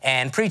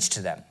and preach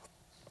to them.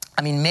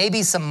 I mean,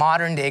 maybe some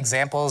modern day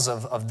examples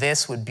of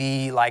this would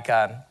be like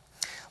a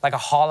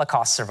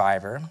Holocaust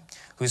survivor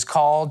who's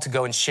called to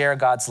go and share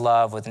God's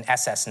love with an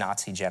SS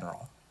Nazi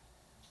general.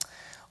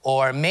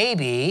 Or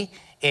maybe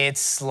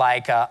it's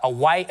like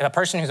a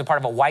person who's a part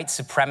of a white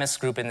supremacist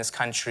group in this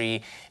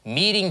country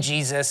meeting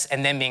Jesus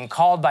and then being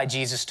called by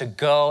Jesus to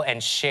go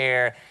and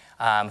share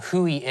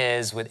who he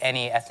is with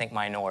any ethnic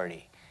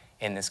minority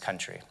in this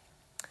country.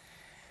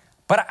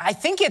 But I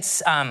think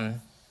it's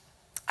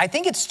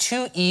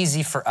too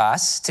easy for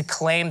us to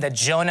claim that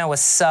Jonah was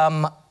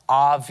some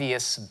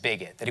obvious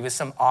bigot, that he was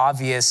some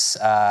obvious,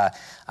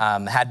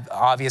 had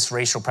obvious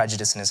racial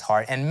prejudice in his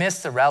heart, and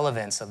miss the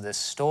relevance of this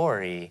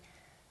story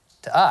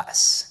to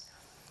us.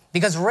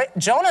 Because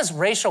Jonah's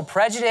racial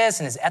prejudice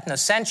and his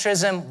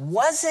ethnocentrism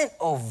wasn't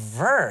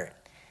overt.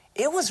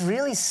 It was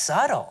really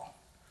subtle.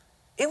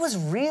 It was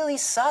really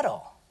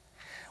subtle.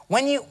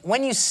 When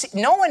you see,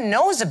 no one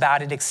knows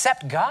about it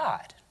except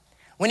God.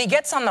 When he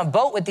gets on the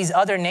boat with these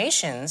other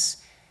nations,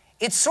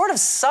 it's sort of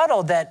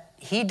subtle that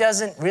he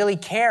doesn't really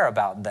care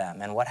about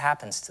them and what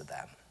happens to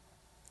them.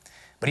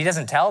 But he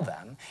doesn't tell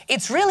them.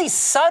 It's really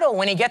subtle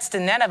when he gets to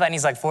Nineveh and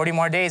he's like, 40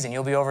 more days and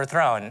you'll be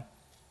overthrown.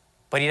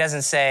 But he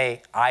doesn't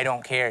say, I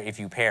don't care if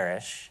you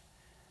perish.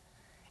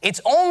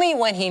 It's only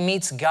when he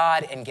meets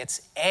God and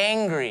gets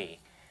angry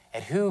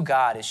at who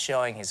God is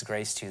showing his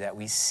grace to that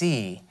we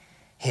see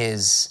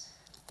his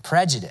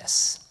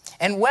prejudice.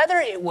 And whether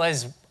it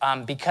was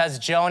because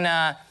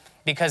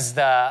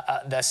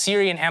the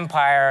Syrian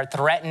Empire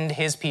threatened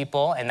his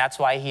people, and that's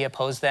why he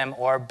opposed them,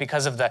 or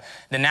because of the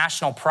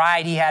national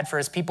pride he had for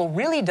his people,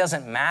 really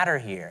doesn't matter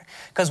here.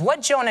 Because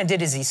what Jonah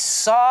did is he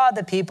saw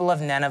the people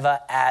of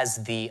Nineveh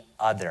as the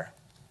other.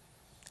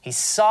 He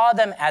saw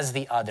them as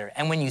the other.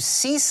 And when you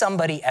see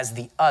somebody as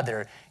the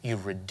other, you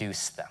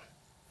reduce them.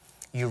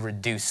 You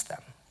reduce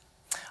them.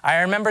 I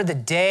remember the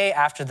day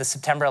after the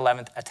September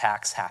 11th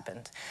attacks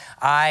happened.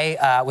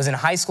 I was in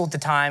high school at the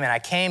time, and I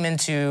came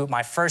into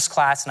my first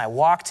class, and I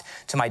walked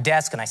to my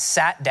desk, and I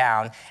sat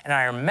down, and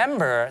I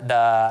remember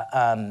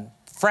the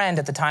friend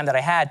at the time that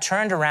I had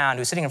turned around, who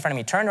was sitting in front of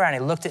me, turned around,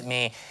 and he looked at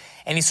me,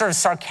 and he sort of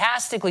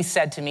sarcastically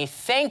said to me,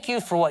 "Thank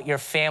you for what your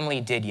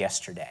family did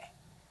yesterday."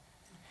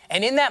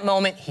 And in that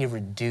moment, he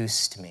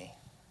reduced me.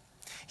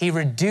 He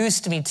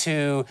reduced me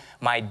to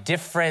my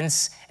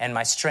difference and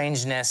my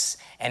strangeness,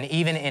 and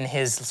even in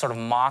his sort of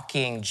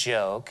mocking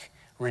joke,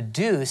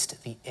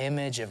 reduced the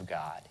image of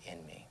God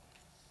in me.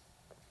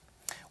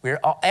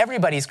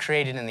 Everybody's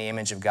created in the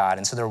image of God,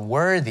 and so they're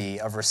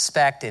worthy of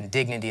respect and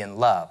dignity and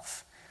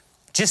love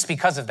just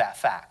because of that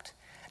fact.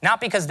 Not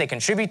because they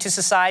contribute to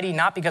society,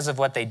 not because of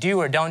what they do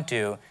or don't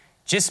do,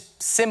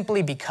 just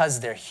simply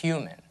because they're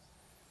human.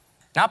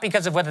 Not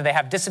because of whether they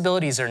have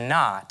disabilities or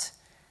not,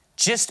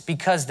 just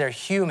because they're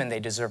human, they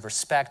deserve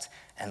respect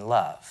and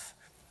love.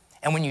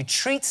 And when you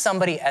treat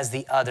somebody as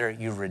the other,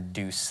 you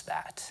reduce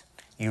that.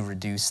 You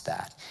reduce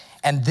that.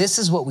 And this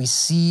is what we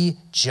see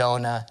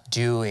Jonah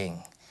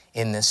doing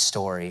in this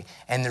story.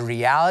 And the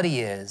reality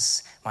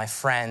is, my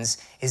friends,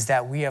 is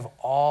that we have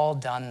all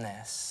done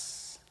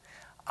this.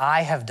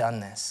 I have done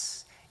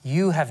this.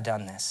 You have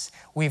done this.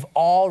 We've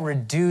all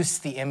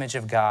reduced the image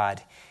of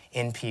God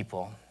in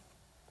people.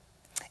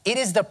 It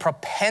is the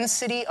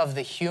propensity of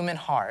the human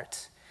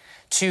heart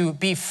to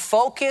be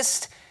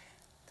focused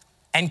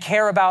and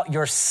care about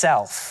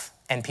yourself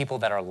and people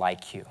that are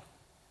like you.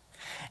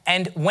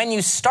 And when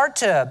you start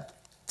to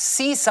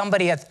see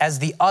somebody as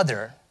the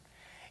other,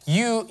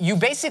 you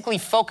basically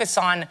focus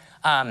on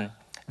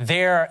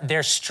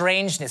their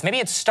strangeness. Maybe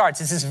it's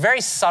this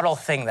very subtle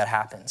thing that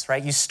happens,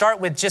 right? You start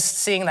with just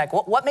seeing like,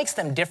 what makes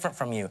them different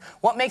from you?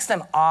 What makes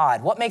them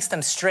odd? What makes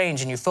them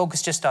strange? And you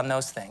focus just on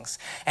those things.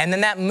 And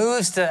then that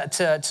moves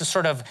to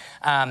sort of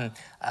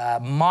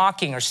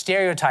mocking or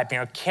stereotyping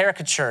or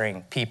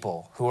caricaturing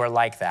people who are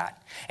like that.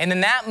 And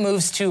then that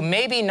moves to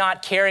maybe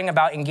not caring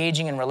about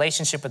engaging in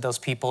relationship with those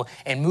people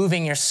and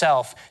moving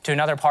yourself to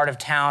another part of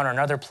town or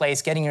another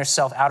place, getting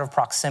yourself out of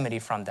proximity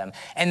from them.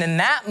 And then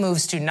that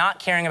moves to not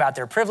caring about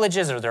their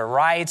privileges or their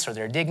rights or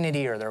their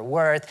dignity or their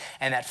worth.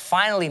 And that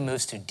finally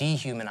moves to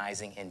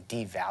dehumanizing and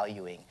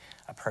devaluing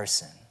a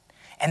person.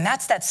 And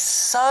that's that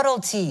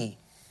subtlety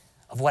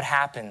of what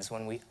happens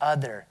when we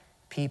other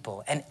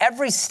people. And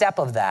every step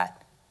of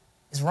that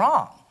is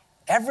wrong.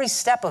 Every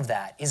step of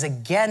that is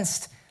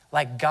against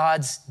like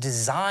God's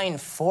design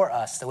for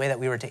us, the way that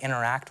we were to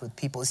interact with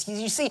people.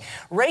 You see,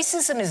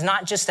 racism is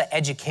not just an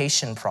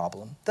education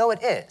problem, though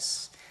it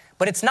is.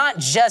 But it's not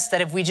just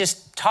that if we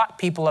just taught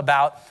people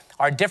about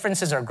our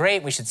differences are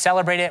great, we should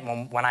celebrate it,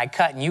 and when I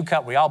cut and you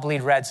cut, we all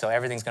bleed red, so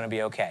everything's gonna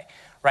be okay.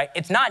 right?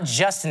 It's not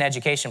just an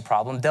education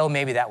problem, though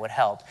maybe that would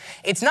help.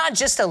 It's not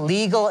just a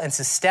legal and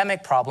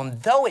systemic problem,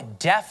 though it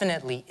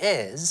definitely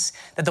is,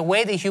 that the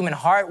way the human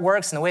heart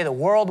works and the way the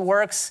world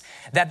works,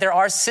 that there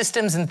are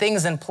systems and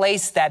things in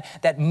place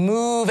that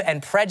move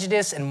and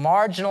prejudice and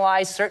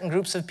marginalize certain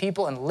groups of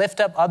people and lift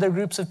up other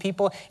groups of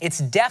people. It's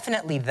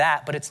definitely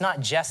that, but it's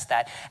not just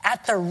that.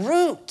 At the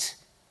root,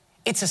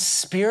 it's a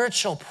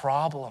spiritual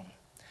problem.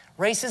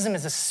 Racism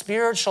is a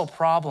spiritual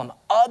problem.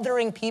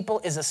 Othering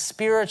people is a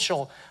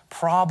spiritual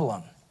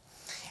problem.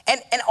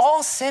 And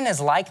all sin is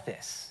like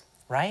this,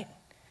 right?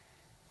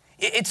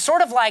 It's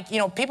sort of like,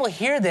 people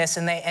hear this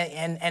and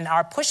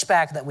our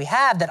pushback that we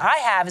have, that I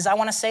have, is I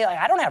want to say,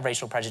 I don't have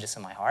racial prejudice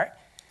in my heart.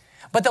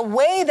 But the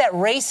way that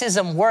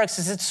racism works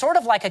is it's sort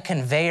of like a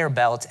conveyor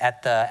belt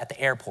at the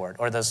airport,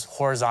 or those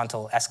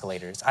horizontal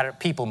escalators,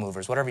 people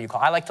movers, whatever you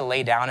call it. I like to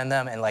lay down in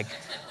them and let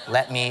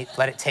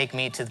it take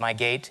me to my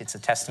gate. It's a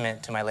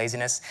testament to my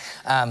laziness.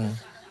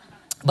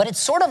 But it's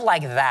sort of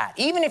like that.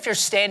 Even if you're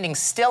standing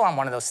still on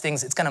one of those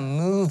things, it's going to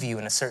move you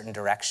in a certain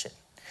direction,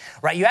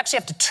 right? You actually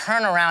have to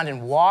turn around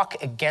and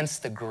walk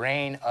against the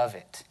grain of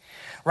it.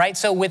 Right?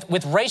 So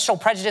with racial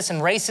prejudice and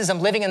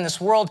racism living in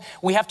this world,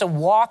 we have to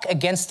walk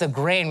against the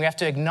grain. We have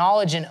to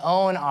acknowledge and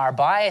own our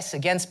bias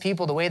against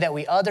people, the way that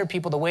we other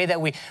people, the way that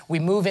we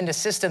move into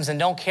systems and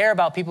don't care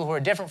about people who are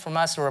different from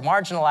us or are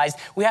marginalized.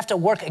 We have to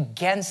work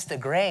against the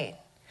grain.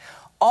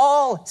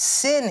 All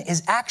sin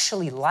is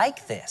actually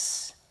like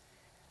this.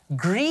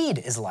 Greed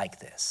is like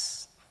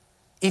this.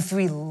 If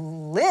we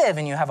live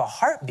and you have a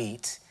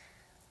heartbeat,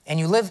 and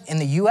you live in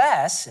the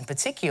U.S. in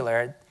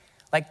particular,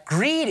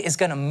 greed is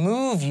going to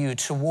move you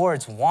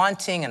towards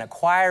wanting and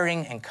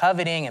acquiring and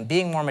coveting and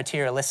being more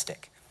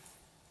materialistic.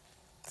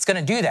 It's going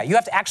to do that. You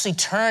have to actually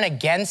turn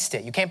against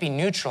it. You can't be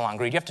neutral on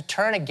greed. You have to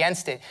turn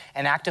against it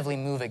and actively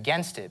move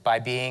against it by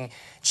being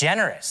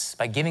generous,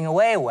 by giving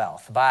away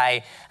wealth,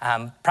 by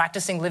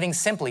practicing living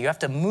simply. You have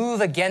to move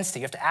against it.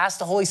 You have to ask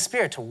the Holy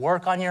Spirit to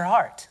work on your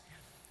heart.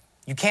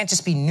 You can't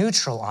just be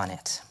neutral on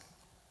it.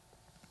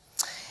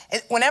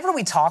 Whenever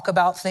we talk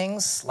about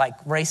things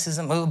like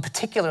racism,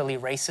 particularly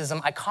racism,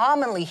 I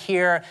commonly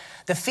hear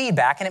the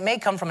feedback, and it may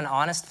come from an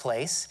honest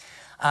place,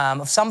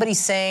 of somebody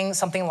saying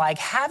something like,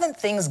 haven't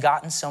things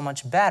gotten so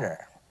much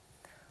better?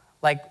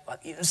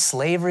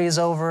 Slavery is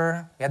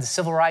over, we had the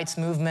civil rights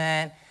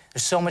movement,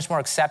 there's so much more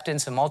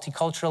acceptance of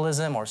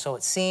multiculturalism, or so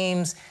it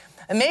seems.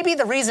 And maybe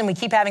the reason we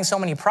keep having so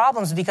many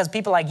problems is because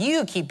people like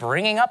you keep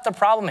bringing up the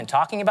problem and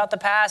talking about the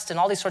past and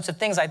all these sorts of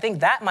things. I think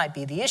that might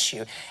be the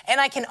issue.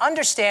 And I can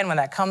understand when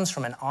that comes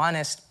from an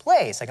honest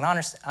place. I can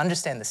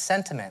understand the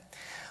sentiment.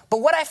 But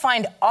what I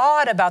find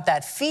odd about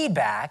that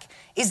feedback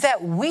is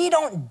that we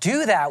don't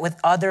do that with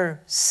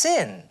other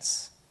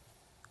sins.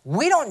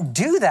 We don't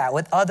do that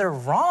with other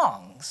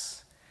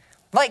wrongs.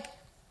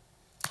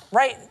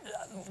 Right?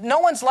 No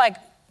one's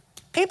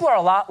people are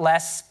a lot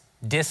less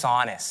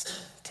dishonest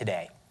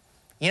today.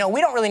 We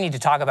don't really need to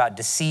talk about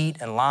deceit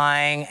and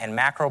lying and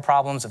macro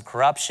problems of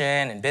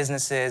corruption and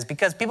businesses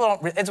because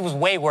it was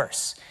way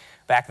worse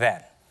back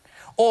then.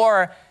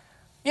 Or,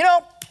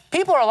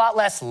 people are a lot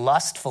less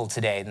lustful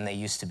today than they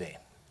used to be,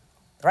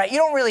 right? You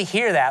don't really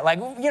hear that.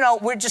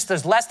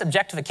 There's less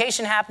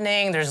objectification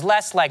happening. There's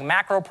less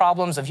macro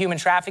problems of human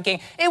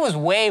trafficking. It was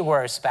way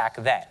worse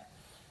back then,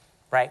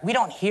 right? We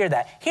don't hear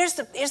that. Here's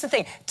the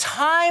thing.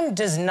 Time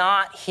does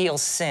not heal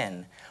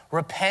sin.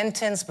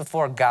 Repentance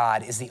before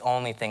God is the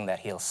only thing that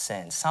heals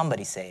sin.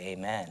 Somebody say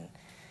amen.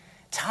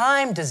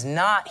 Time does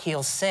not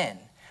heal sin.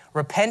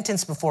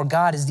 Repentance before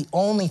God is the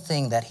only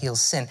thing that heals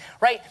sin,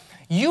 right?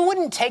 You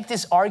wouldn't take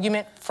this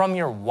argument from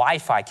your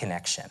Wi-Fi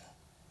connection.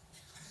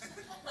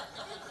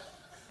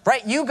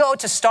 Right? You go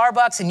to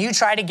Starbucks and you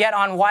try to get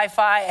on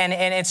Wi-Fi and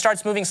it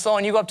starts moving slow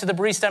and you go up to the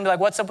barista and be like,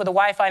 what's up with the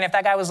Wi-Fi? And if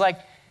that guy was like,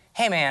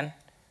 hey man,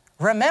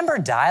 remember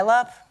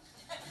dial-up?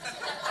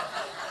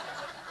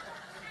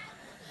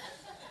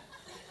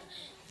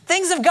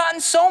 Things have gotten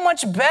so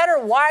much better.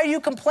 Why are you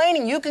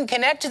complaining? You can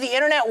connect to the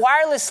internet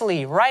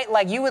wirelessly, right?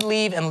 You would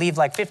leave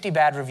 50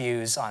 bad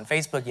reviews on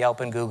Facebook, Yelp,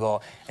 and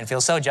Google and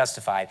feel so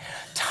justified.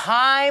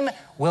 Time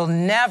will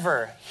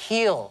never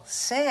heal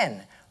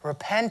sin.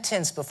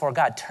 Repentance before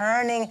God,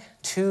 turning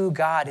to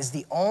God is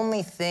the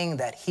only thing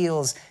that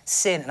heals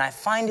sin. And I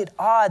find it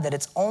odd that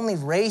it's only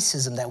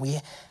racism that we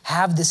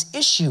have this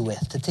issue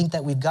with, to think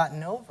that we've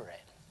gotten over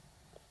it.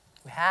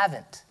 We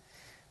haven't,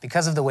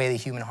 because of the way the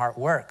human heart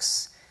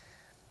works.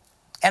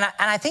 And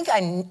I think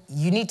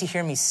you need to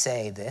hear me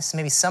say this.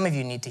 Maybe some of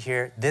you need to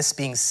hear this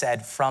being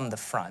said from the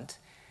front.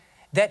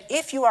 That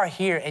if you are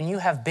here and you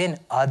have been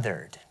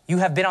othered, you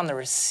have been on the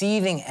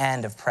receiving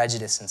end of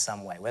prejudice in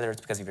some way, whether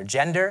it's because of your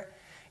gender,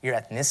 your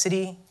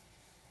ethnicity,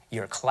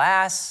 your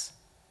class,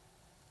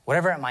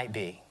 whatever it might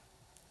be,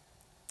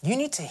 you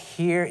need to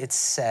hear it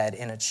said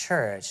in a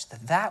church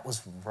that that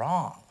was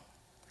wrong.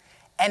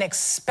 And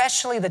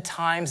especially the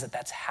times that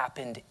that's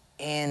happened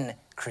in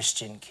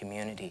Christian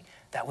community.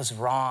 That was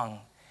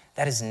wrong.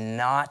 That is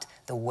not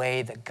the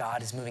way that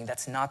God is moving.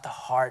 That's not the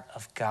heart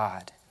of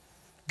God.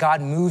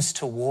 God moves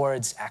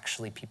towards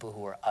actually people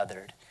who are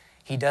othered.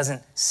 He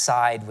doesn't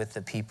side with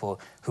the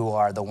people who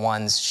are the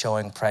ones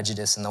showing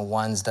prejudice and the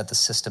ones that the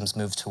systems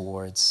move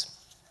towards.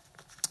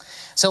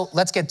 So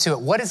let's get to it.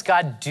 What does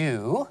God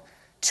do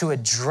to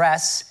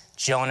address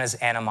Jonah's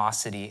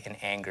animosity and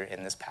anger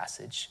in this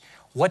passage?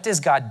 What does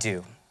God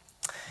do?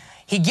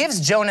 He gives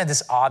Jonah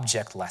this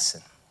object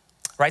lesson,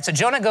 right? So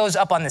Jonah goes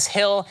up on this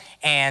hill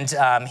and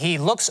he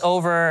looks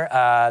over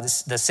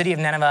the city of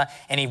Nineveh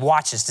and he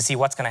watches to see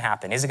what's going to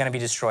happen. Is it going to be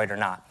destroyed or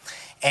not?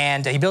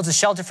 And he builds a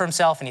shelter for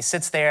himself and he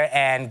sits there,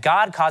 and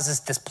God causes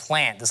this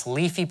plant, this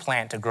leafy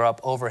plant, to grow up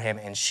over him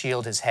and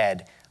shield his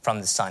head from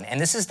the sun. And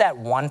this is that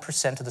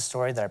 1% of the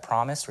story that I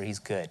promised where he's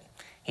good.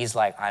 He's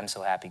like, I'm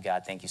so happy,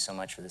 God. Thank you so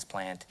much for this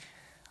plant.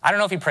 I don't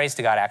know if he prays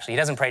to God, actually. He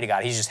doesn't pray to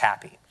God. He's just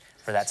happy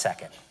for that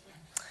second.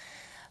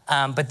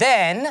 But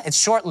then it's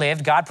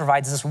short-lived. God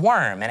provides this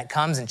worm, and it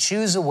comes and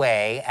chews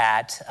away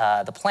at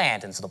the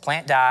plant. And so the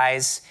plant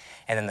dies,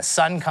 and then the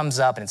sun comes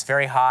up, and it's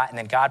very hot. And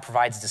then God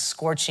provides this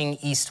scorching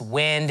east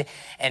wind,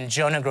 and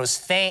Jonah grows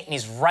faint, and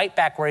he's right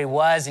back where he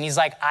was. And he's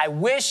like, I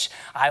wish,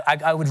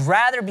 I would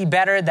rather be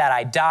better that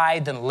I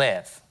died than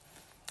live,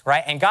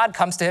 right? And God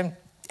comes to him,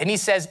 and he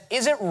says,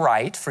 is it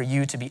right for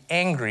you to be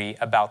angry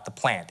about the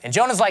plant? And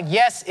Jonah's like,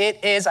 yes,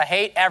 it is. I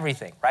hate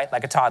everything, right?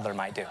 Like a toddler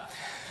might do.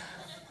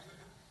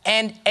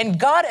 And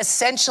God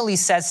essentially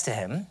says to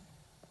him,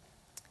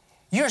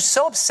 you're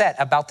so upset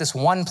about this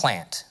one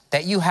plant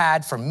that you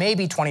had for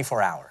maybe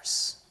 24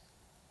 hours.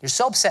 You're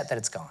so upset that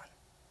it's gone.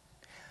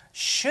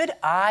 Should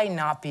I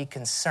not be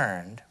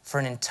concerned for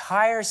an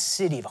entire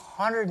city of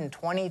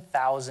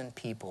 120,000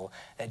 people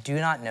that do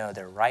not know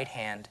their right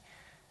hand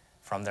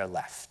from their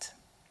left?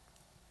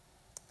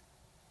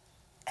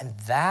 And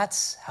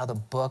that's how the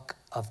book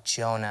of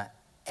Jonah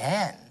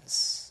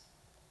ends.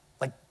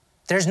 Like,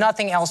 there's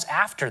nothing else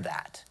after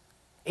that.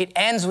 It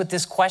ends with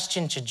this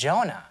question to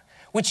Jonah,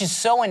 which is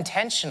so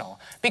intentional,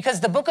 because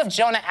the book of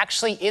Jonah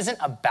actually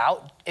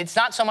it's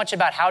not so much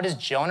about how does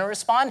Jonah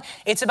respond,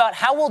 it's about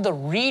how will the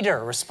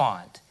reader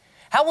respond?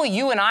 How will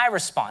you and I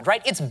respond,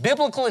 right? It's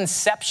biblical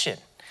inception,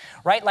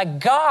 right? Like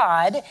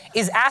God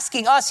is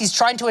asking us, he's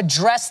trying to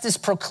address this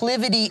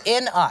proclivity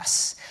in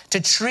us to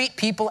treat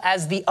people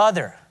as the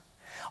other.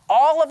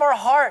 All of our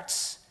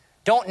hearts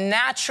don't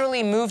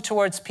naturally move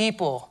towards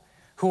people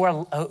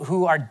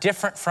who are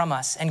different from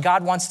us. And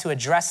God wants to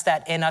address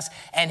that in us.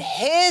 And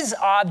his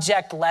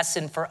object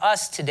lesson for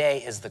us today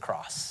is the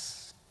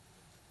cross.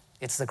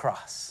 It's the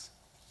cross.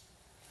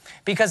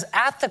 Because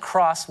at the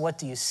cross, what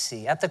do you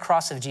see? At the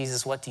cross of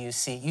Jesus, what do you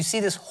see? You see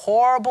this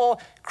horrible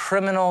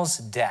criminal's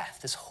death,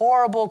 this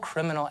horrible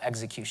criminal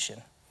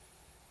execution.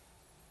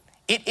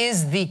 It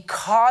is the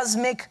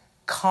cosmic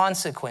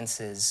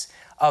consequences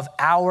of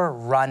our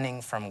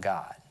running from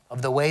God,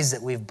 of the ways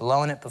that we've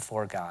blown it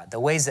before God, the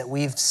ways that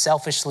we've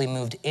selfishly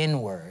moved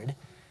inward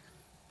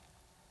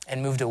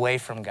and moved away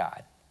from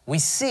God. We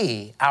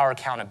see our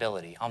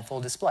accountability on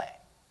full display.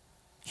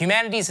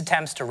 Humanity's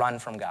attempts to run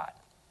from God.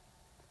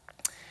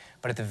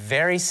 But at the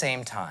very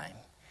same time,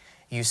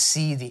 you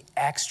see the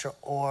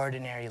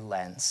extraordinary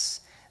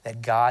lengths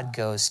that God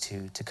goes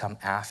to come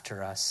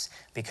after us,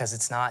 because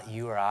it's not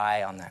you or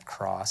I on that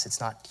cross. It's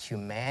not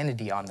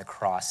humanity on the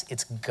cross.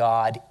 It's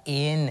God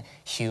in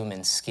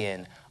human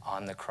skin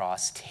on the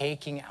cross,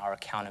 taking our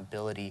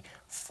accountability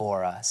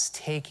for us,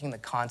 taking the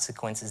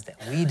consequences that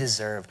we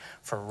deserve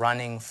for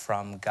running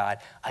from God.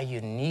 A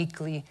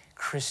uniquely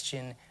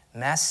Christian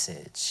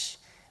message.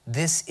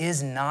 This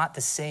is not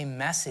the same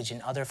message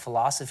in other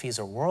philosophies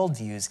or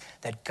worldviews,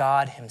 that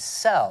God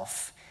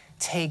himself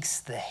takes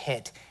the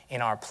hit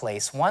in our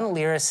place. One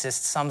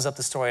lyricist sums up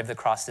the story of the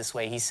cross this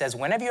way. He says,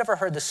 when have you ever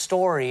heard the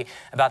story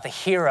about the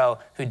hero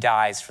who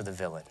dies for the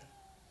villain?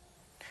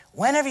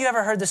 When have you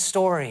ever heard the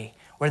story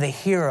where the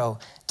hero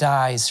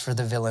dies for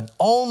the villain?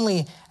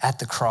 Only at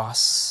the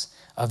cross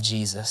of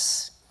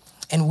Jesus.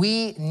 And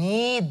we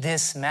need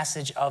this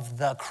message of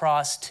the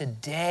cross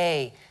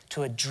today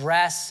to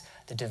address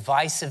the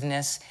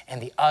divisiveness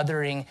and the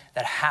othering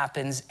that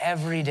happens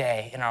every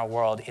day in our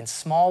world, in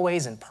small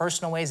ways, in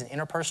personal ways, in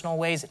interpersonal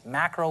ways, in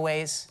macro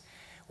ways.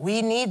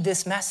 We need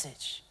this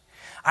message.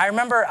 I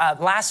remember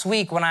last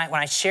week when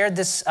I shared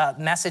this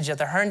message at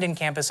the Herndon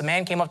campus, a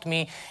man came up to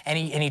me and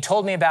he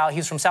told me about, he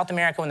was from South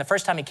America when the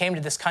first time he came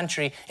to this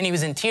country, and he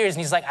was in tears,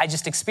 and he's like, I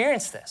just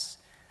experienced this.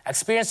 I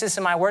experienced this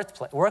in my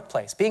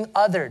workplace, being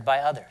othered by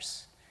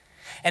others.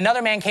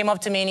 Another man came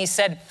up to me and he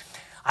said,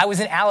 I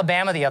was in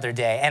Alabama the other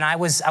day, and I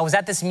was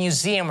at this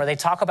museum where they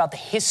talk about the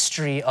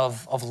history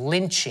of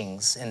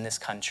lynchings in this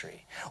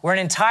country, where an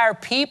entire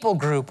people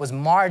group was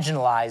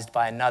marginalized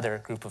by another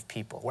group of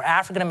people, where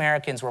African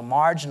Americans were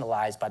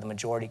marginalized by the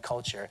majority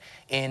culture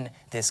in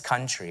this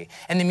country.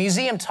 And the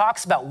museum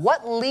talks about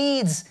what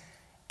leads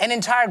an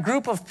entire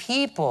group of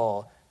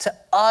people to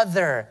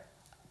other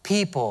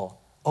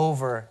people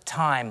over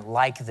time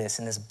like this,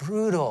 in this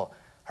brutal,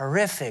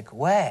 horrific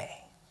way.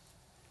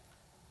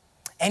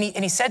 And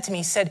he said to me,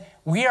 he said,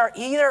 we are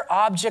either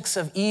objects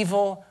of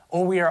evil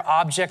or we are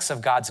objects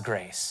of God's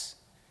grace.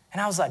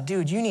 And I was like,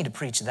 dude, you need to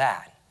preach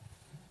that.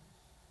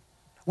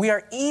 We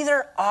are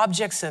either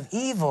objects of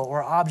evil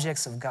or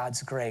objects of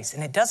God's grace.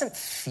 And it doesn't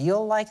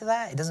feel like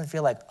that. It doesn't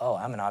feel like, oh,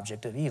 I'm an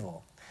object of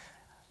evil.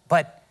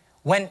 But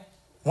when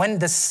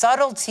the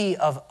subtlety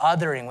of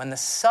othering, when the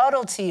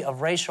subtlety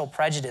of racial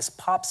prejudice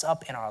pops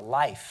up in our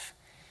life,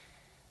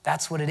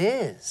 that's what it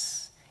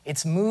is.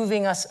 It's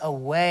moving us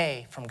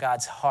away from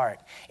God's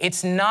heart.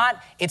 It's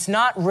not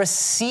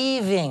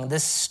receiving the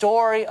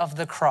story of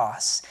the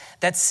cross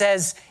that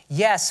says,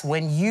 yes,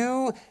 when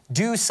you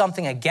do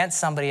something against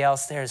somebody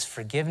else, there is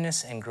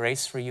forgiveness and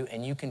grace for you,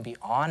 and you can be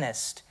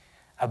honest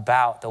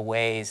about the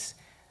ways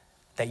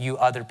that you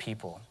other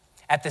people.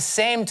 At the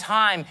same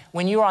time,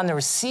 when you're on the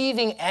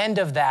receiving end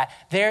of that,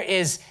 there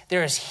is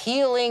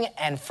healing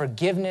and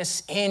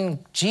forgiveness in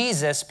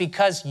Jesus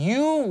because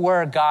you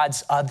were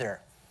God's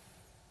other.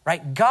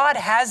 Right? God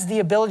has the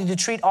ability to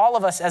treat all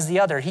of us as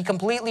the other. He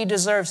completely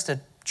deserves to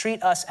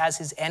treat us as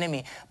his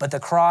enemy, but the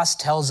cross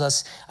tells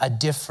us a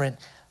different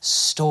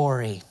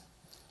story.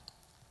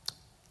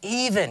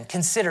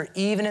 Consider,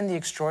 even in the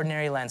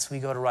extraordinary lengths we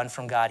go to run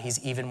from God,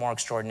 he's even more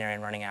extraordinary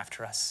in running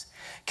after us.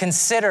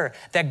 Consider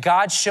that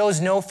God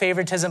shows no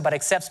favoritism, but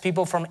accepts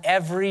people from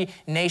every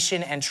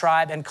nation and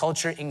tribe and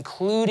culture,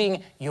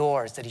 including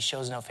yours, that he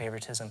shows no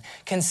favoritism.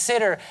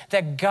 Consider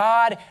that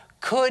God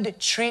could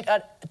treat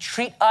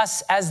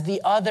us as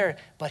the other,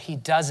 but he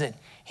doesn't.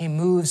 He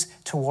moves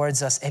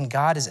towards us, and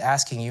God is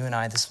asking you and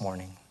I this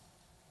morning,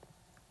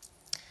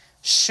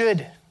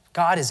 should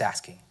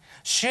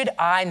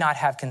I not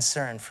have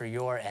concern for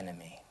your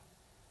enemy?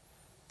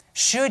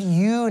 Should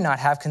you not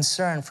have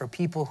concern for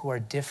people who are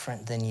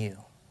different than you?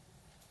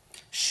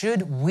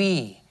 Should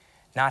we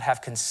not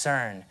have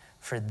concern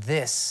for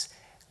this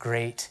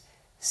great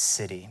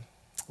city?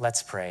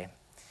 Let's pray.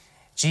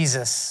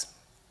 Jesus,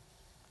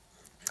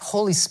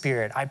 Holy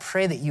Spirit, I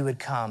pray that you would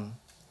come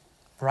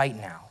right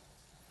now.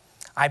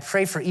 I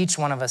pray for each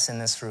one of us in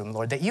this room,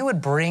 Lord, that you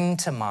would bring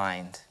to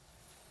mind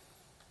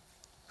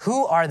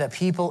who are the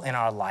people in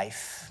our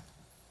life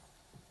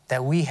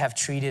that we have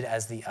treated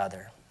as the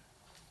other,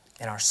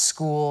 in our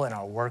school, in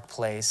our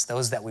workplace,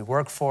 those that we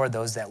work for,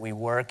 those that we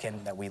work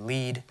and that we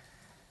lead,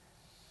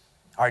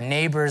 our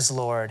neighbors,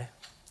 Lord,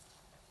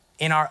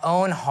 in our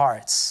own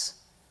hearts.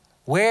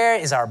 Where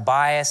is our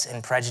bias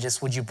and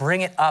prejudice? Would you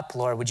bring it up,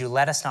 Lord? Would you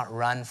let us not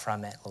run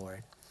from it,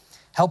 Lord?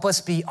 Help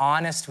us be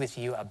honest with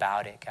you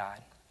about it, God.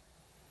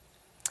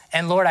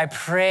 And Lord, I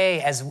pray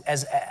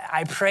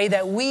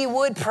that we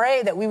would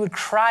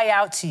cry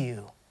out to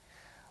you,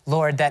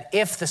 Lord, that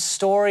if the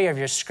story of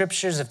your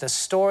scriptures, if the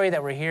story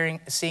that we're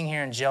seeing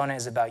here in Jonah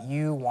is about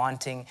you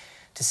wanting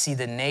to see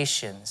the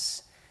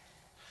nations,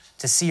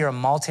 to see your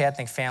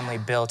multi-ethnic family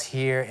built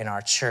here in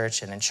our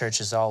church and in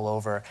churches all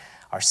over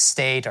our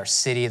state, our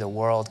city, the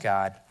world,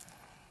 God.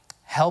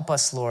 Help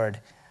us,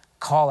 Lord,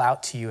 call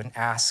out to you and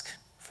ask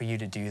for you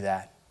to do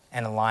that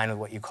and align with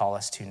what you call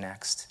us to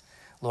next.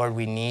 Lord,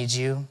 we need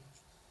you.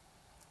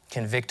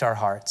 Convict our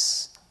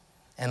hearts.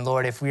 And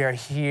Lord, if we are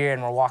here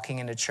and we're walking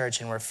into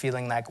church and we're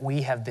feeling like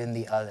we have been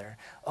the other,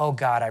 oh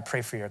God, I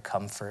pray for your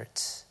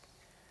comfort.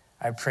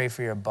 I pray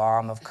for your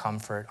balm of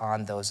comfort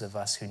on those of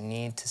us who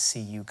need to see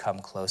you come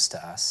close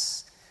to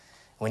us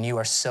when you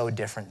are so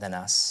different than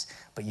us,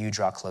 but you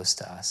draw close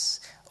to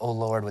us. Oh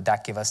Lord, would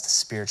that give us the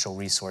spiritual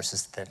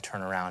resources to then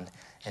turn around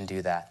and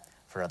do that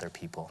for other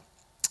people?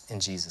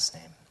 In Jesus'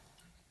 name.